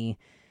any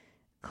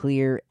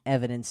clear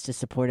evidence to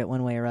support it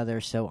one way or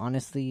other. So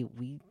honestly,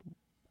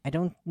 I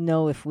don't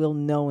know if we'll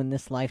know in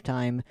this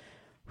lifetime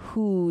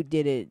who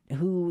did it,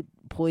 who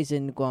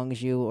poisoned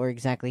Guangzhou, or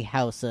exactly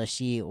how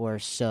Cixi or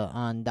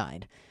She'an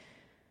died.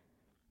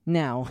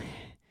 Now,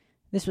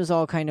 this was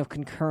all kind of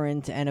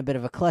concurrent and a bit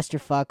of a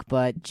clusterfuck,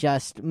 but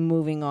just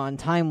moving on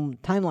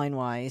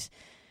timeline-wise,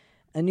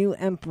 a new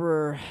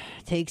emperor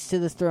takes to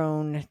the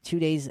throne 2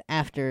 days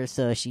after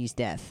Cixi's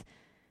death.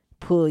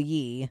 Pu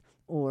Yi,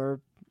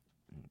 or,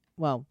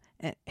 well,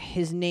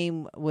 his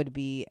name would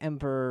be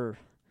Emperor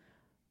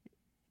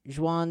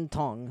Zhuan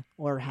Tong,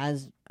 or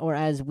as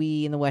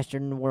we in the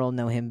Western world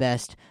know him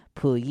best,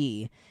 Pu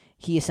Yi.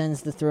 He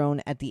ascends the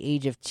throne at the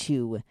age of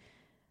 2.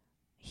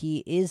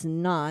 He is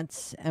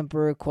not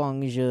Emperor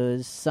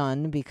Guangzhou's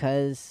son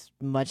because,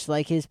 much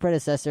like his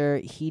predecessor,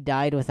 he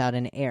died without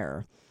an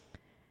heir.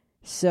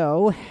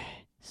 So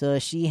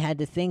she had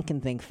to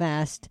think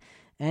fast,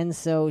 and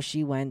so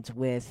she went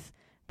with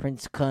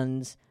Prince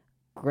Kun's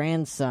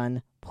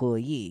grandson, Pu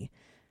Yi.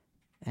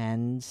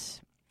 And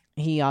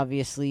he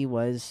obviously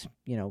was,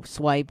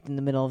 swiped in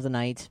the middle of the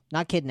night.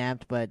 Not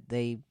kidnapped, but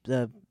they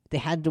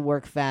had to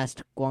work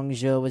fast.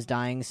 Guangzhou was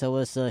dying, so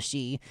was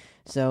Cixi.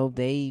 So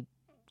they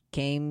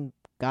came,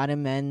 got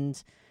him,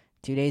 and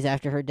 2 days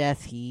after her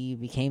death, he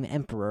became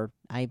emperor.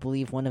 I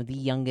believe one of the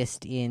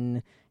youngest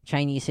in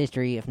Chinese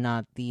history, if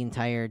not the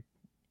entire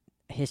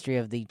history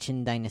of the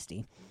Qin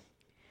dynasty.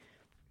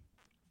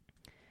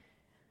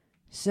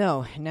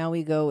 So, now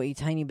we go a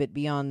tiny bit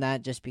beyond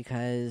that just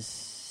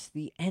because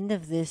the end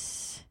of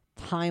this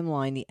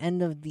timeline, the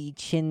end of the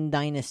Qin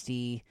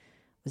dynasty,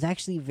 was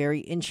actually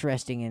very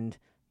interesting and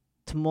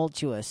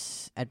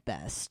tumultuous at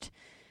best.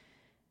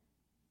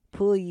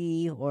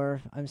 Puyi,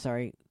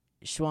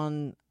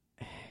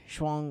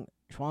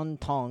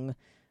 Xuantong,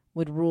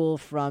 would rule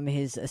from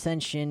his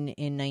ascension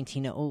in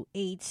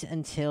 1908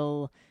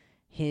 until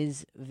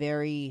his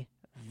very,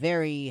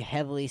 very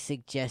heavily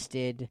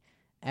suggested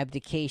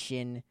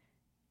abdication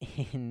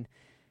in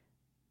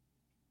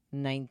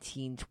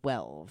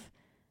 1912.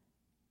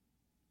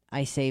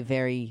 I say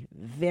very,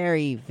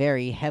 very,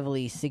 very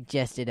heavily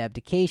suggested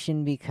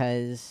abdication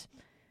because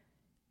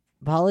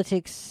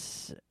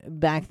politics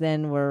back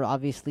then were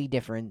obviously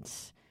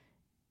different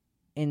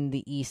in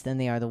the East than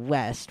they are the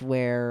West,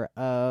 where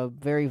a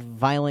very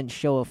violent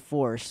show of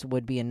force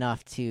would be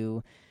enough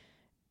to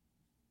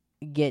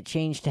get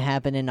change to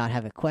happen and not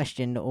have it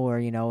questioned, or,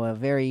 a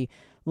very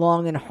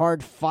long and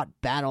hard-fought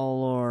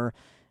battle, or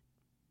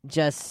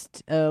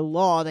just a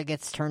law that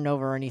gets turned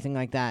over or anything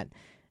like that.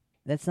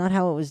 That's not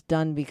how it was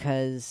done,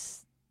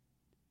 because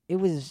it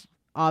was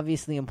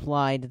obviously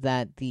implied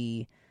that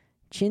the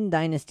Qin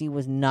dynasty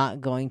was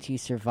not going to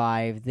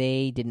survive.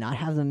 They did not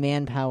have the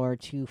manpower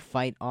to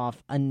fight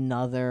off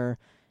another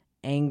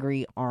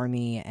angry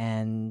army,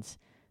 and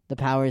the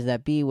powers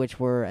that be, which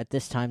were at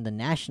this time the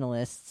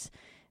nationalists,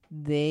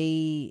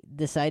 they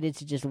decided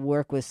to just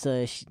work with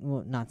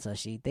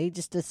they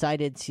just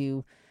decided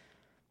to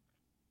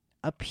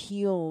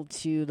appeal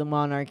to the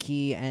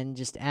monarchy and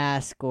just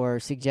ask or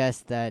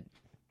suggest that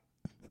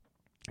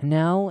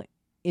now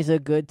is a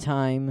good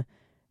time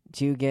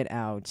to get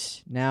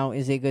out. Now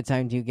is a good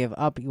time to give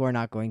up. You are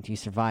not going to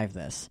survive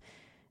this.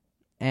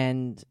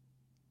 And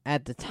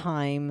at the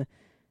time,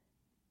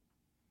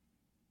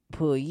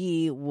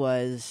 Puyi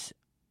was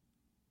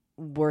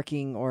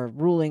working or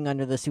ruling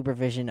under the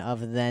supervision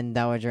of then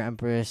Dowager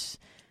Empress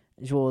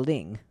Zhuo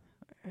Ling.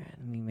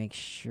 Let me make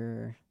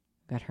sure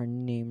I got her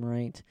name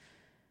right.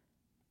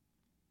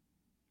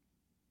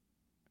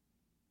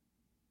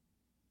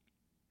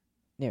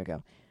 There we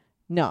go.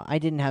 No, I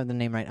didn't have the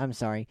name right. I'm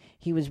sorry.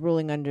 He was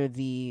ruling under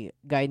the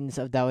guidance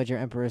of Dowager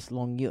Empress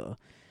Longyu.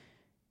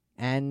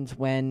 And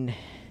when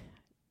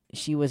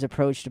she was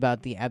approached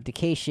about the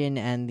abdication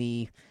and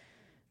the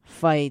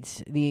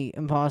fight, the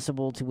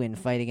impossible to win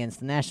fight against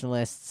the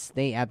nationalists,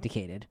 they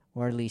abdicated.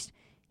 Or at least,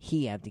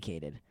 he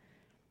abdicated.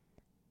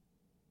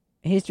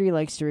 History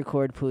likes to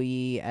record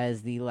Puyi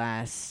as the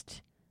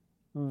last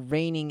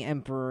reigning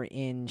emperor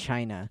in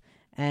China.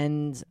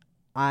 And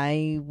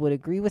I would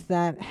agree with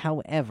that.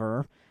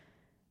 However,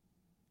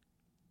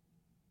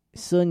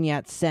 Sun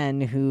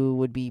Yat-sen, who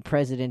would be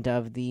president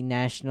of the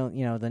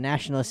the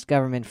nationalist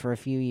government for a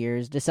few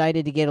years,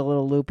 decided to get a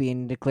little loopy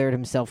and declared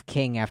himself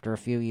king after a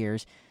few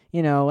years.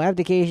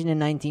 Abdication in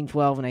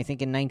 1912, and I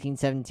think in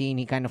 1917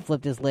 he kind of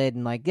flipped his lid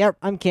and yep,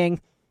 I'm king.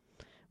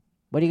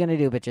 What are you going to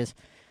do, bitches?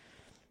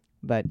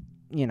 But,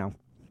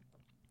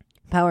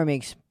 power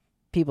makes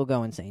people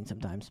go insane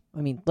sometimes. I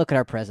mean, look at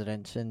our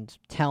president and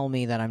tell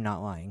me that I'm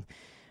not lying.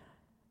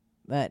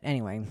 But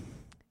anyway,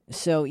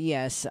 so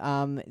yes,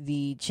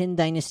 the Qin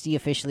dynasty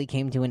officially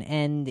came to an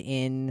end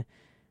in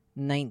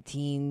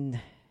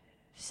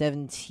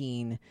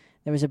 1917.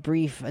 There was a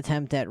brief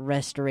attempt at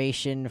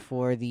restoration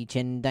for the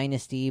Qin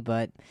dynasty,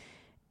 but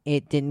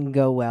it didn't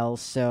go well,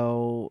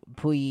 so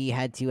Puyi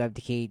had to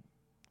abdicate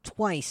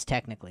twice,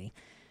 technically.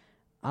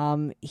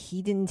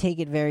 He didn't take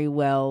it very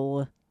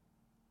well,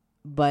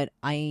 but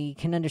I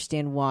can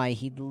understand why.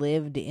 He'd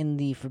lived in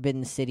the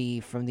Forbidden City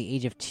from the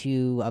age of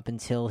 2 up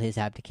until his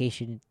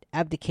abdication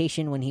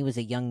when he was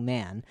a young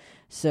man.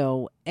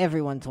 So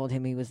everyone told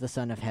him he was the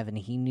son of heaven.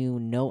 He knew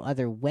no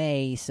other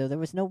way, so there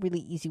was no really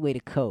easy way to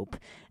cope.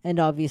 And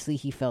obviously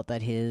he felt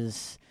that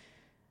his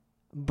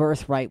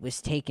birthright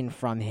was taken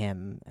from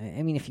him.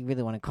 I mean, if you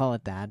really want to call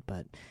it that,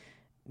 but,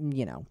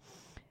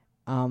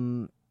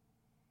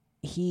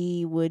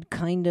 he would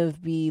kind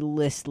of be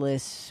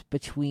listless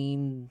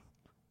between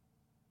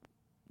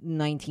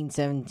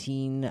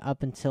 1917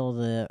 up until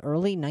the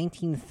early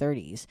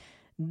 1930s.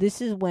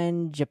 This is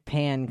when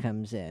Japan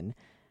comes in,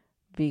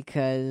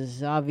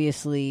 because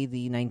obviously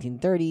the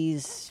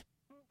 1930s,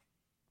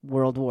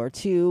 World War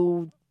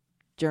II,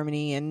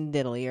 Germany and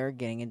Italy are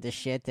getting into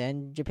shit,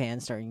 and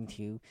Japan's starting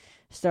to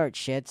start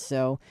shit.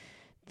 So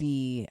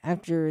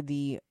after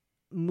the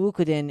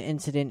Mukden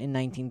incident in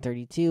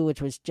 1932,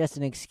 which was just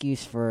an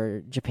excuse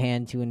for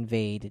Japan to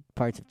invade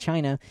parts of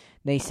China,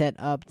 they set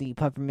up the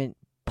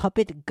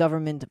puppet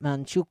government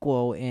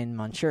Manchukuo in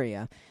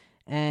Manchuria.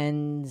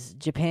 And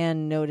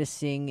Japan,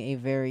 noticing a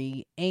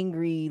very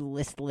angry,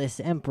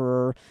 listless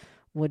emperor,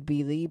 would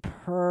be the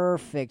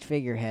perfect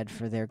figurehead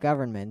for their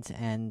government.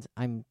 And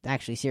I'm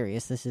actually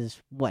serious. This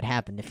is what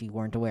happened, if you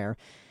weren't aware.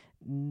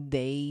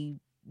 They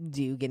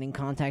do get in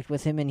contact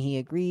with him, and he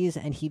agrees,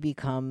 and he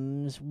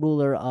becomes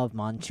ruler of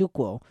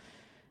Manchukuo.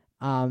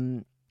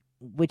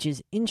 Which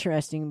is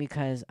interesting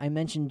because I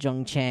mentioned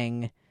Zheng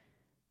Chang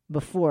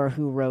before,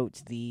 who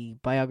wrote the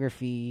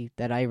biography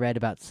that I read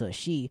about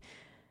Cixi,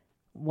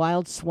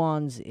 Wild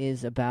Swans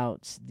is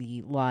about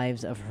the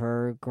lives of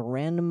her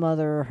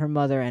grandmother, her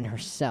mother, and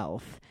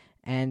herself.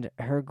 And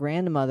her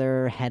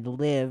grandmother had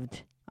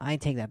lived... I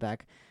take that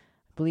back.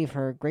 I believe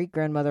her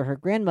great-grandmother, her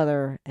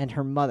grandmother, and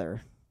her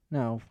mother.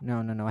 No.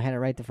 I had it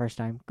right the first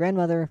time.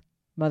 Grandmother,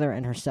 mother,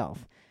 and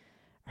herself.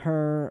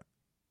 Her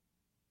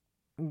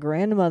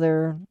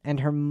grandmother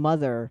and her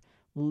mother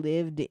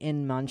lived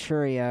in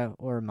Manchuria,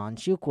 or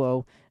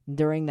Manchukuo,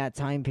 during that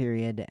time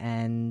period,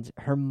 and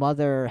her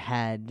mother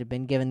had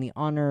been given the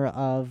honor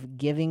of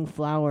giving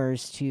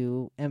flowers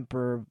to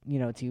Emperor,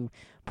 to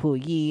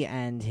Puyi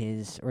and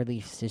or at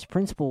least his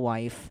principal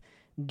wife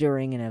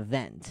during an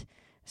event.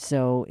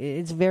 So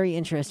it's very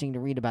interesting to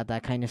read about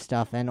that kind of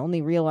stuff, and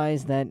only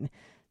realize that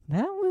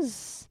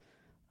was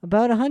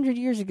about 100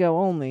 years ago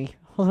only,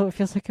 although it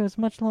feels like it was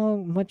much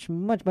longer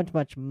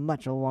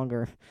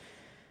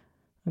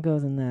ago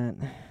than that.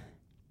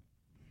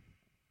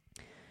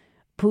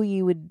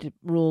 Puyi would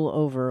rule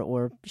over,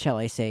 or shall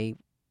I say,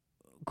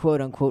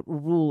 quote-unquote,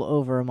 rule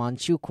over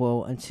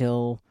Manchukuo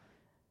until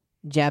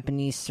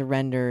Japanese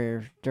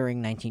surrender during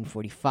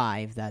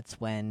 1945.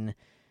 That's when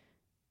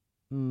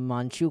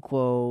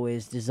Manchukuo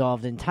is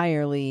dissolved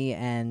entirely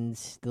and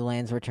the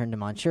lands returned to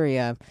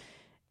Manchuria.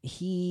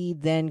 He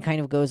then kind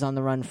of goes on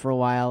the run for a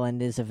while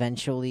and is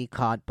eventually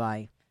caught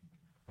by...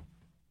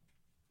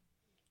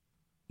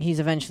 He's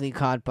eventually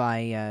caught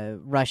by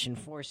Russian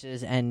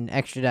forces and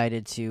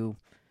extradited to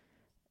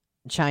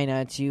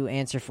China to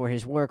answer for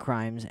his war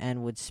crimes,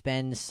 and would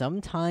spend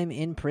some time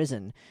in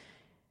prison.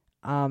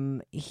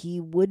 He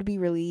would be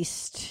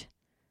released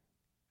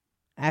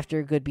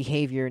after good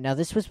behavior. Now,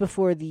 this was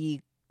before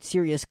the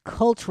serious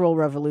Cultural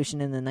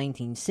Revolution in the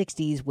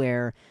 1960s,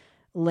 where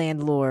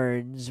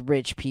landlords,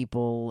 rich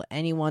people,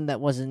 anyone that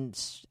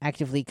wasn't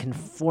actively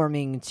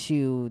conforming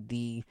to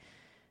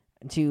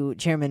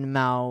Chairman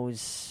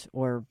Mao's,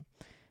 or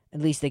at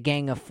least the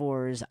Gang of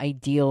Four's,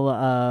 ideal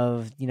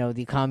of,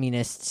 the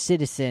communist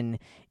citizen,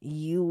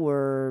 you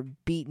were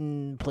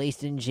beaten,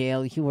 placed in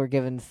jail, you were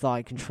given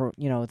thought control,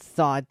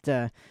 thought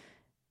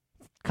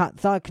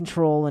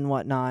control and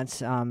whatnot.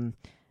 So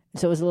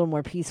it was a little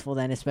more peaceful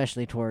then,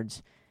 especially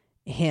towards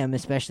him,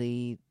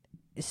 especially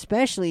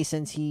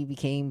since he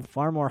became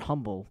far more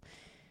humble.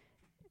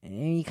 And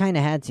he kind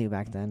of had to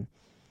back then.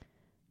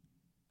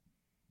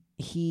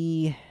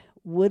 He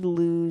would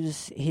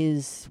lose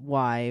his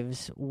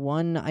wives.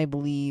 One, I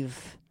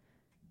believe,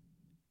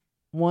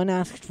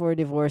 asked for a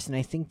divorce, and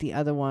I think the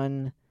other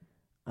one,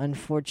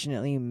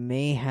 unfortunately,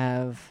 may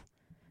have...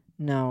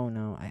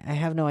 No, I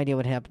have no idea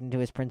what happened to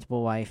his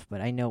principal wife, but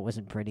I know it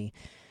wasn't pretty.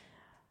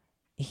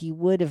 He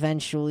would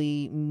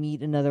eventually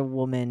meet another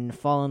woman,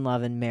 fall in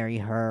love, and marry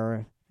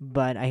her,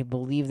 but I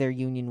believe their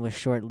union was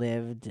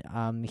short-lived.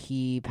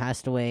 He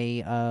passed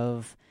away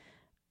of...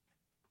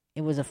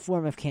 It was a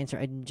form of cancer.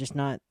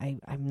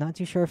 I'm not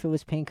too sure if it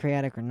was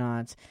pancreatic or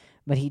not,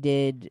 but he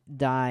did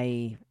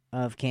die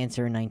of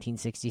cancer in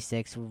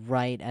 1966,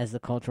 right as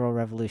the Cultural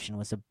Revolution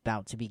was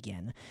about to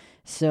begin.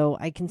 So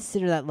I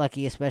consider that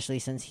lucky, especially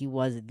since he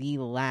was the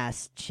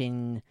last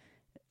Qin,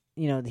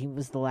 he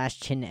was the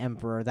last Qin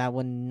emperor. That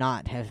would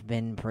not have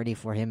been pretty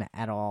for him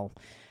at all.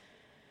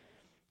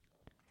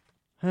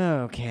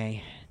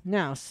 Okay,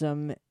 now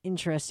some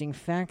interesting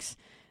facts.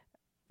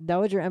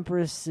 Dowager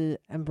Empress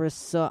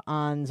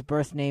An's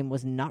birth name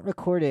was not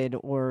recorded,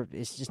 or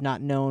it's just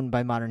not known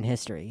by modern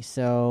history.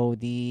 So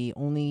the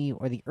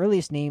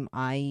earliest name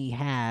I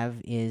have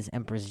is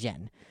Empress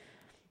Zhen.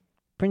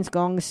 Prince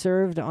Gong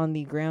served on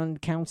the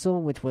Grand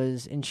Council, which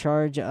was in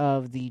charge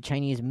of the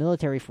Chinese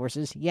military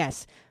forces.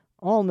 Yes,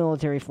 all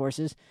military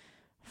forces,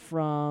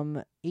 from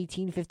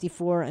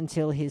 1854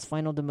 until his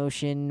final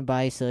demotion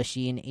by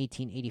Cixi in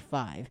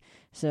 1885.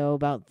 So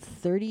about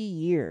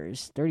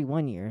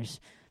 31 years.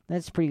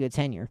 That's pretty good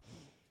tenure.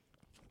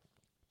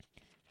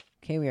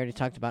 Okay, we already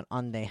talked about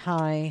Ande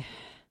Hai.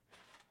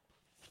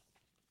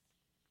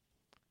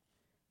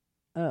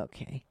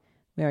 Okay,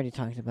 we already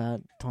talked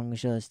about Tong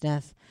Zhe's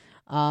death.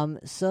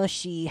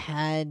 Cixi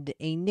had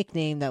a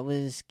nickname that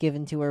was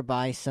given to her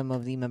by some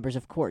of the members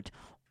of court,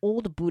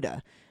 Old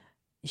Buddha.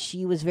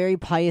 She was very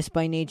pious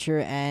by nature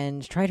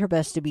and tried her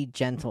best to be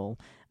gentle.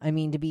 I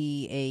mean, to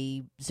be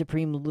a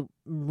supreme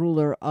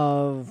ruler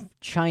of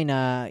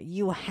China,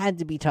 you had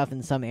to be tough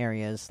in some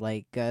areas,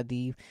 like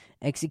the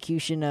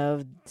execution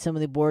of some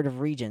of the Board of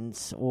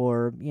Regents,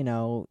 or,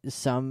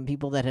 some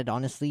people that had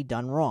honestly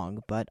done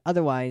wrong. But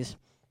otherwise,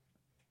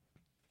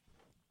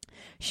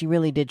 she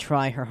really did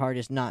try her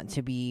hardest not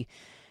to be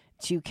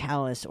too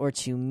callous or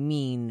too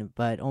mean,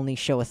 but only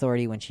show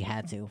authority when she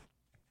had to.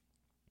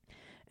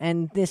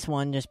 And this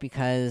one, just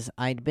because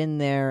I'd been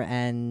there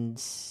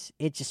and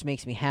it just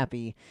makes me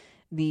happy.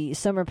 The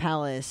Summer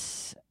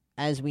Palace,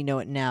 as we know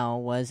it now,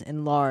 was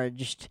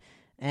enlarged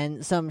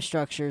and some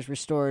structures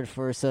restored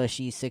for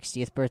Cixi's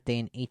 60th birthday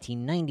in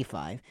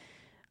 1895.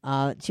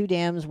 2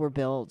 dams were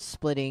built,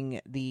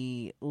 splitting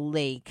the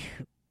lake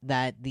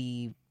that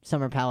the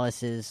Summer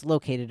Palace is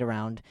located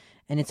around,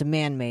 and it's a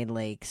man-made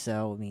lake,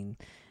 so,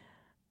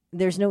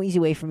 there's no easy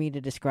way for me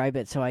to describe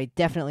it, so I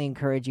definitely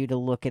encourage you to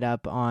look it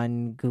up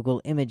on Google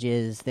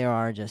Images. There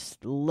are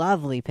just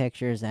lovely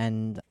pictures,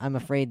 and I'm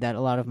afraid that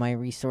a lot of my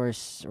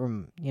resource,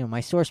 or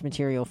my source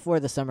material for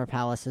the Summer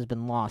Palace has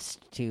been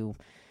lost to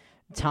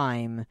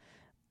time.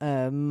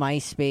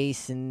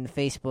 MySpace and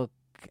Facebook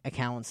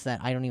accounts that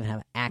I don't even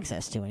have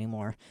access to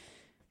anymore,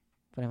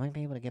 but I might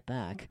be able to get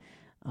back.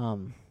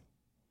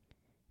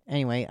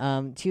 Anyway,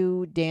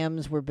 2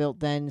 dams were built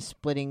then,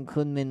 splitting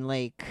Kunming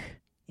Lake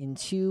in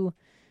two.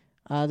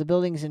 The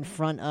buildings in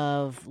front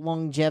of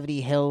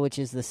Longevity Hill, which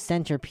is the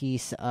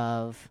centerpiece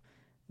of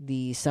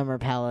the Summer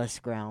Palace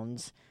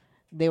grounds,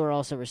 they were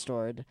also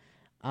restored.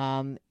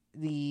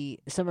 The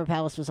Summer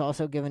Palace was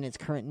also given its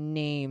current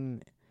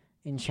name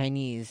in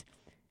Chinese,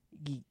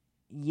 Ye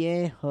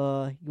He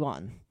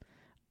Yuan.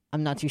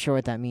 I'm not too sure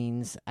what that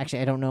means.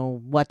 Actually, I don't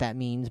know what that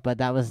means, but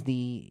that was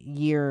the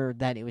year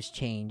that it was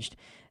changed.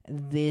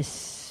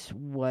 This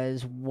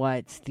was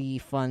what the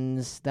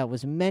funds that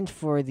was meant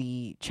for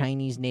the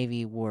Chinese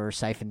Navy were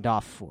siphoned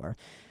off for.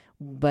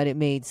 But it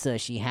made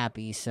Cixi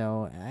happy,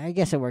 so I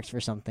guess it works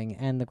for something,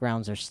 and the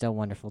grounds are still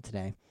wonderful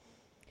today.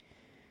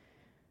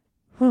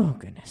 Oh,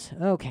 goodness.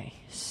 Okay,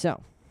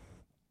 so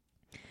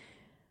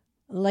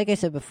like I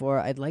said before,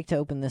 I'd like to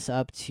open this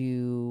up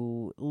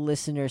to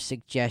listener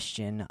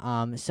suggestion.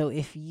 So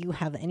if you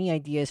have any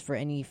ideas for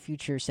any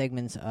future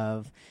segments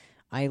of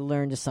I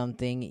Learned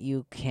Something,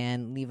 you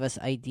can leave us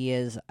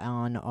ideas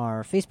on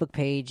our Facebook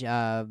page,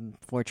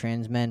 For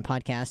Trans Men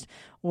Podcast,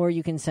 or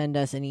you can send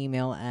us an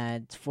email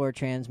at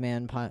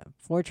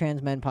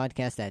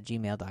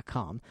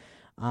fortransmenpodcast@gmail.com.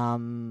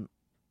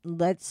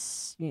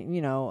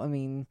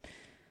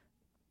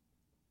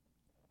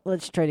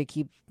 Let's try to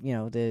keep,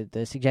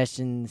 the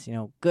suggestions,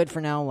 good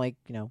for now, like,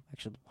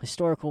 actual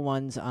historical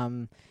ones.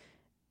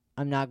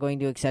 I'm not going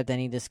to accept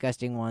any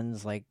disgusting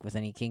ones, like, with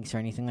any kinks or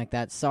anything like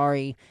that.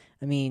 Sorry.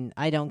 I mean,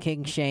 I don't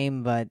kink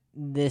shame, but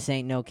this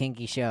ain't no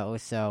kinky show,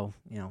 so,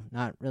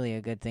 not really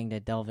a good thing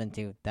to delve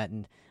into that.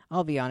 And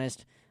I'll be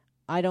honest,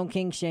 I don't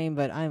kink shame,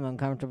 but I'm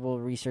uncomfortable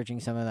researching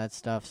some of that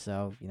stuff,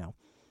 so,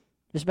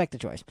 respect the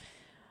choice.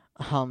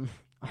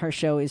 Our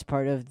show is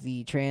part of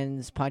the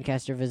Trans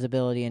Podcaster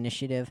Visibility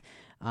Initiative.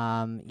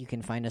 You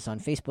can find us on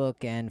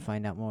Facebook and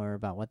find out more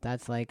about what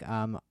that's like.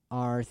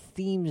 Our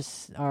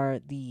themes are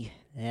the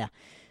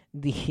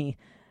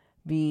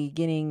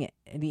beginning,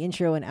 the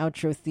intro and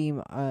outro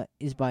theme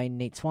is by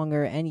Nate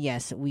Swanger, and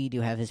yes, we do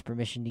have his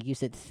permission to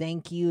use it.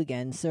 Thank you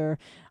again, sir.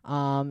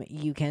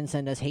 You can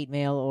send us hate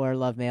mail or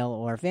love mail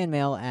or fan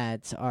mail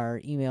at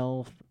our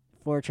email,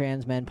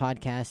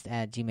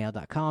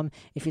 fortransmenpodcast@gmail.com.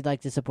 If you'd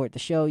like to support the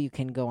show, you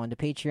can go onto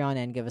Patreon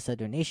and give us a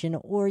donation,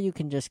 or you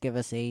can just give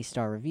us a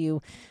star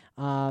review.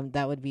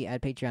 That would be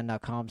at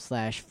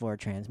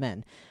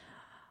patreon.com/fortransmen.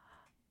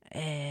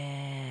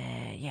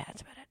 Yeah,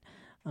 that's about it.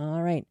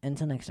 All right,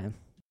 until next time.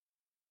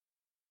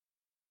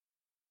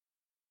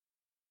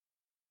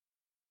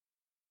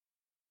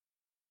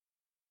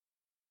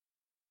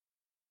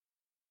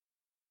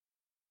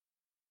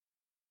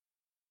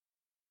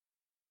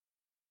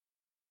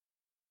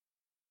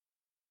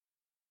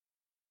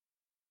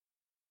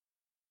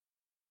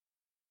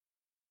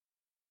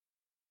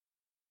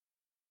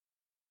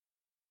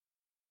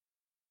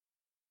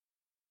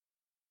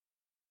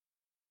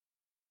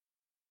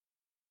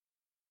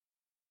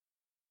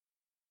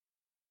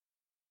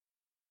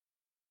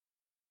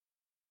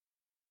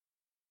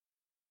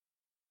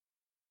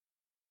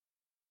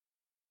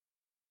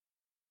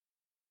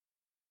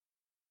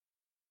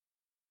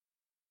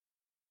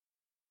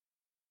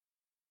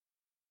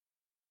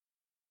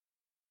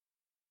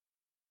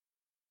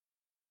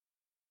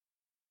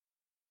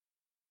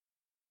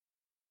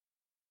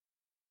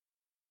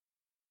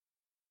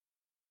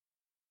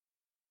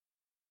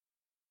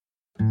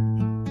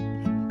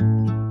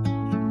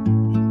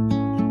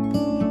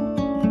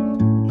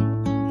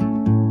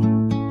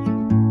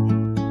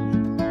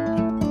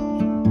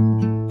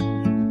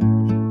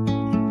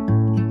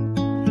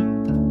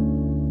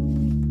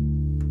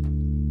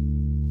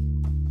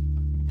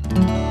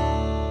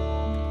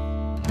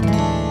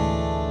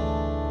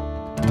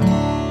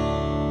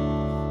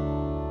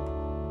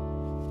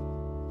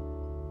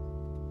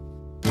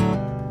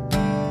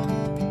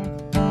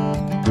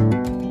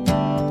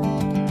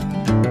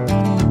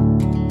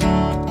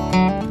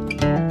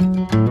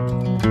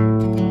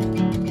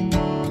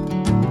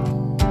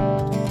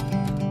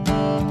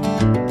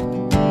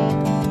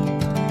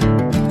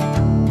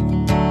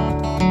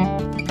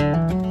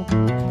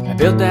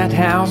 Built that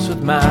house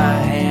with my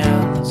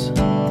hands.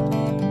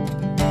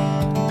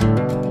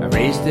 I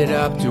raised it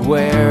up to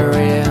where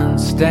it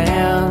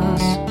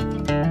stands.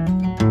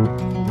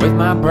 With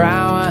my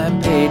brow I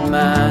paid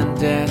my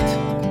debt.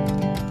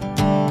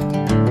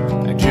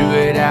 I drew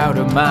it out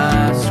of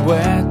my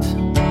sweat.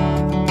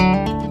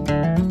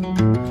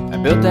 I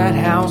built that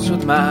house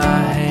with my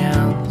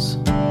hands.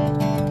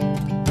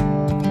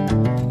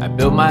 I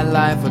built my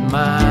life with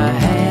my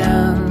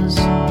hands.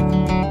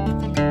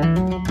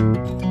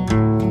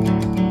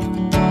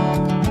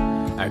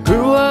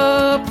 Grew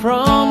up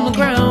from the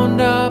ground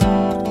up.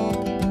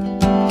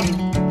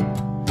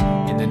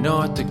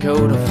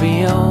 Dakota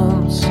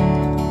fields.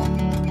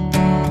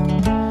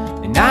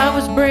 And I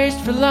was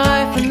braced for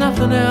life and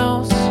nothing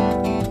else.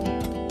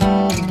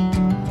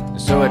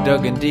 So I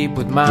dug in deep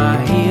with my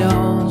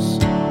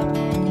heels.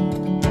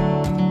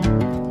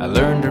 I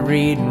learned to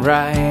read and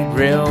write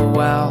real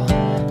well,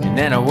 and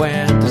then I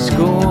went to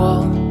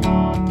school.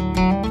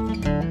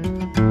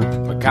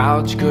 But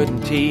college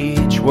couldn't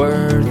teach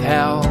worth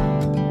hell.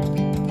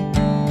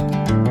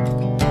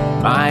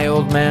 My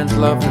old man's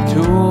love for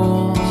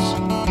tools.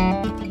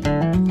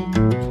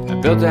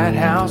 I built that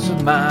house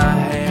with my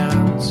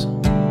hands.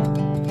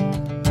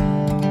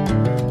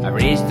 I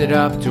raised it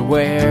up to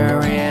where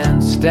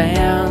it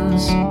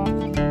stands.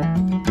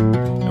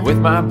 And with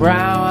my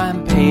brow I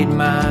paid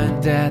my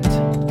debt.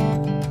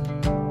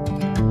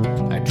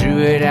 I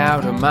drew it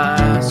out of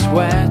my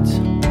sweat.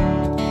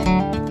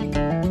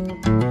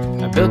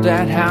 I built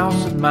that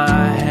house with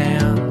my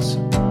hands.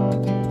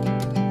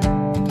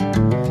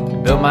 I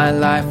built my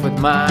life with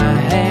my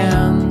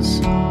hands.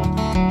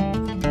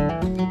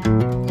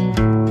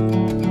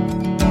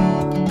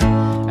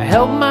 I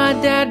helped my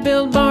dad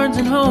build barns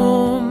and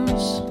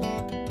homes.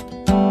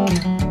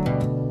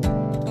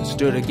 I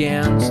stood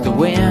against the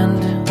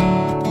wind.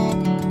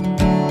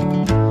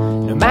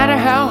 No matter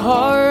how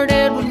hard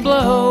it would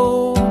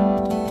blow,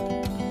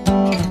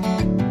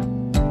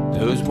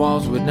 those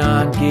walls would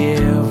not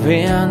give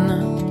in,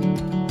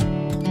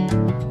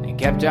 and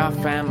kept our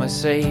family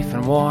safe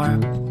and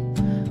warm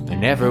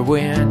in every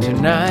winter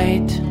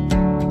night.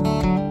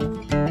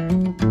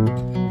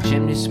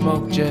 Chimney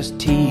smoke just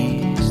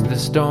teased the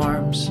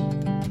storms,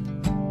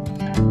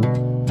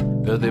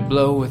 though they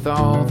blow with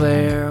all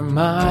their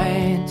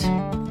might.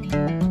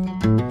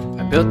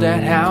 I built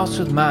that house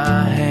with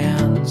my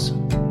hands.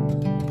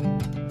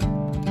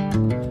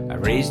 I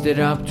raised it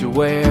up to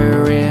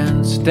where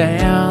it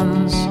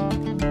stands.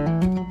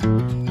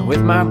 And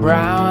with my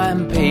brow I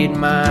paid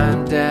my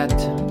debt.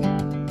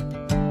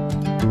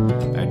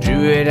 I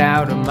drew it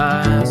out of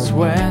my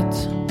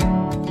sweat.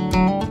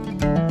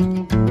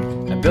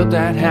 I built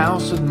that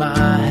house with my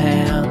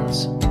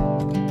hands.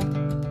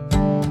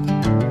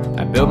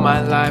 I built my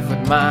life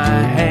with my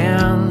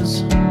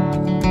hands.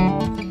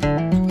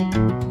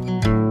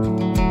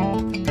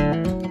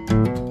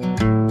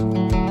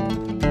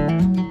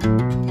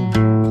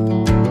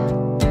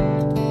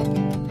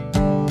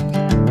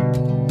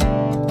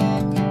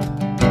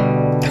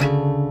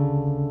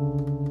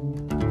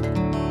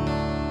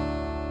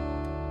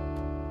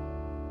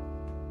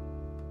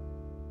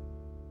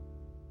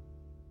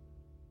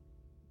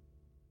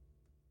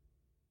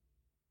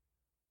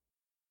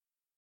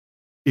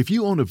 If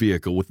you own a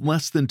vehicle with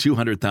less than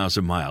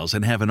 200,000 miles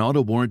and have an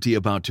auto warranty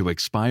about to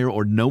expire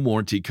or no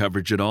warranty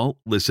coverage at all,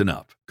 listen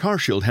up.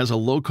 CarShield has a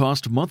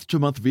low-cost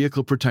month-to-month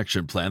vehicle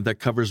protection plan that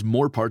covers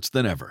more parts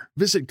than ever.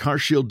 Visit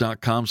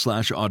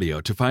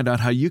carshield.com/audio to find out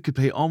how you could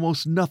pay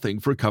almost nothing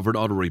for covered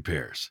auto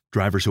repairs.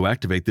 Drivers who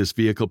activate this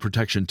vehicle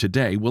protection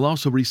today will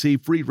also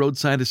receive free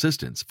roadside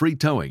assistance, free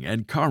towing,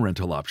 and car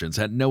rental options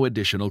at no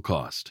additional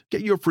cost.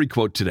 Get your free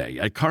quote today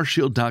at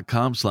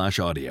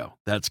carshield.com/audio.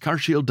 That's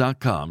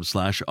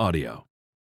carshield.com/audio.